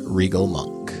from Regal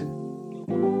Monk.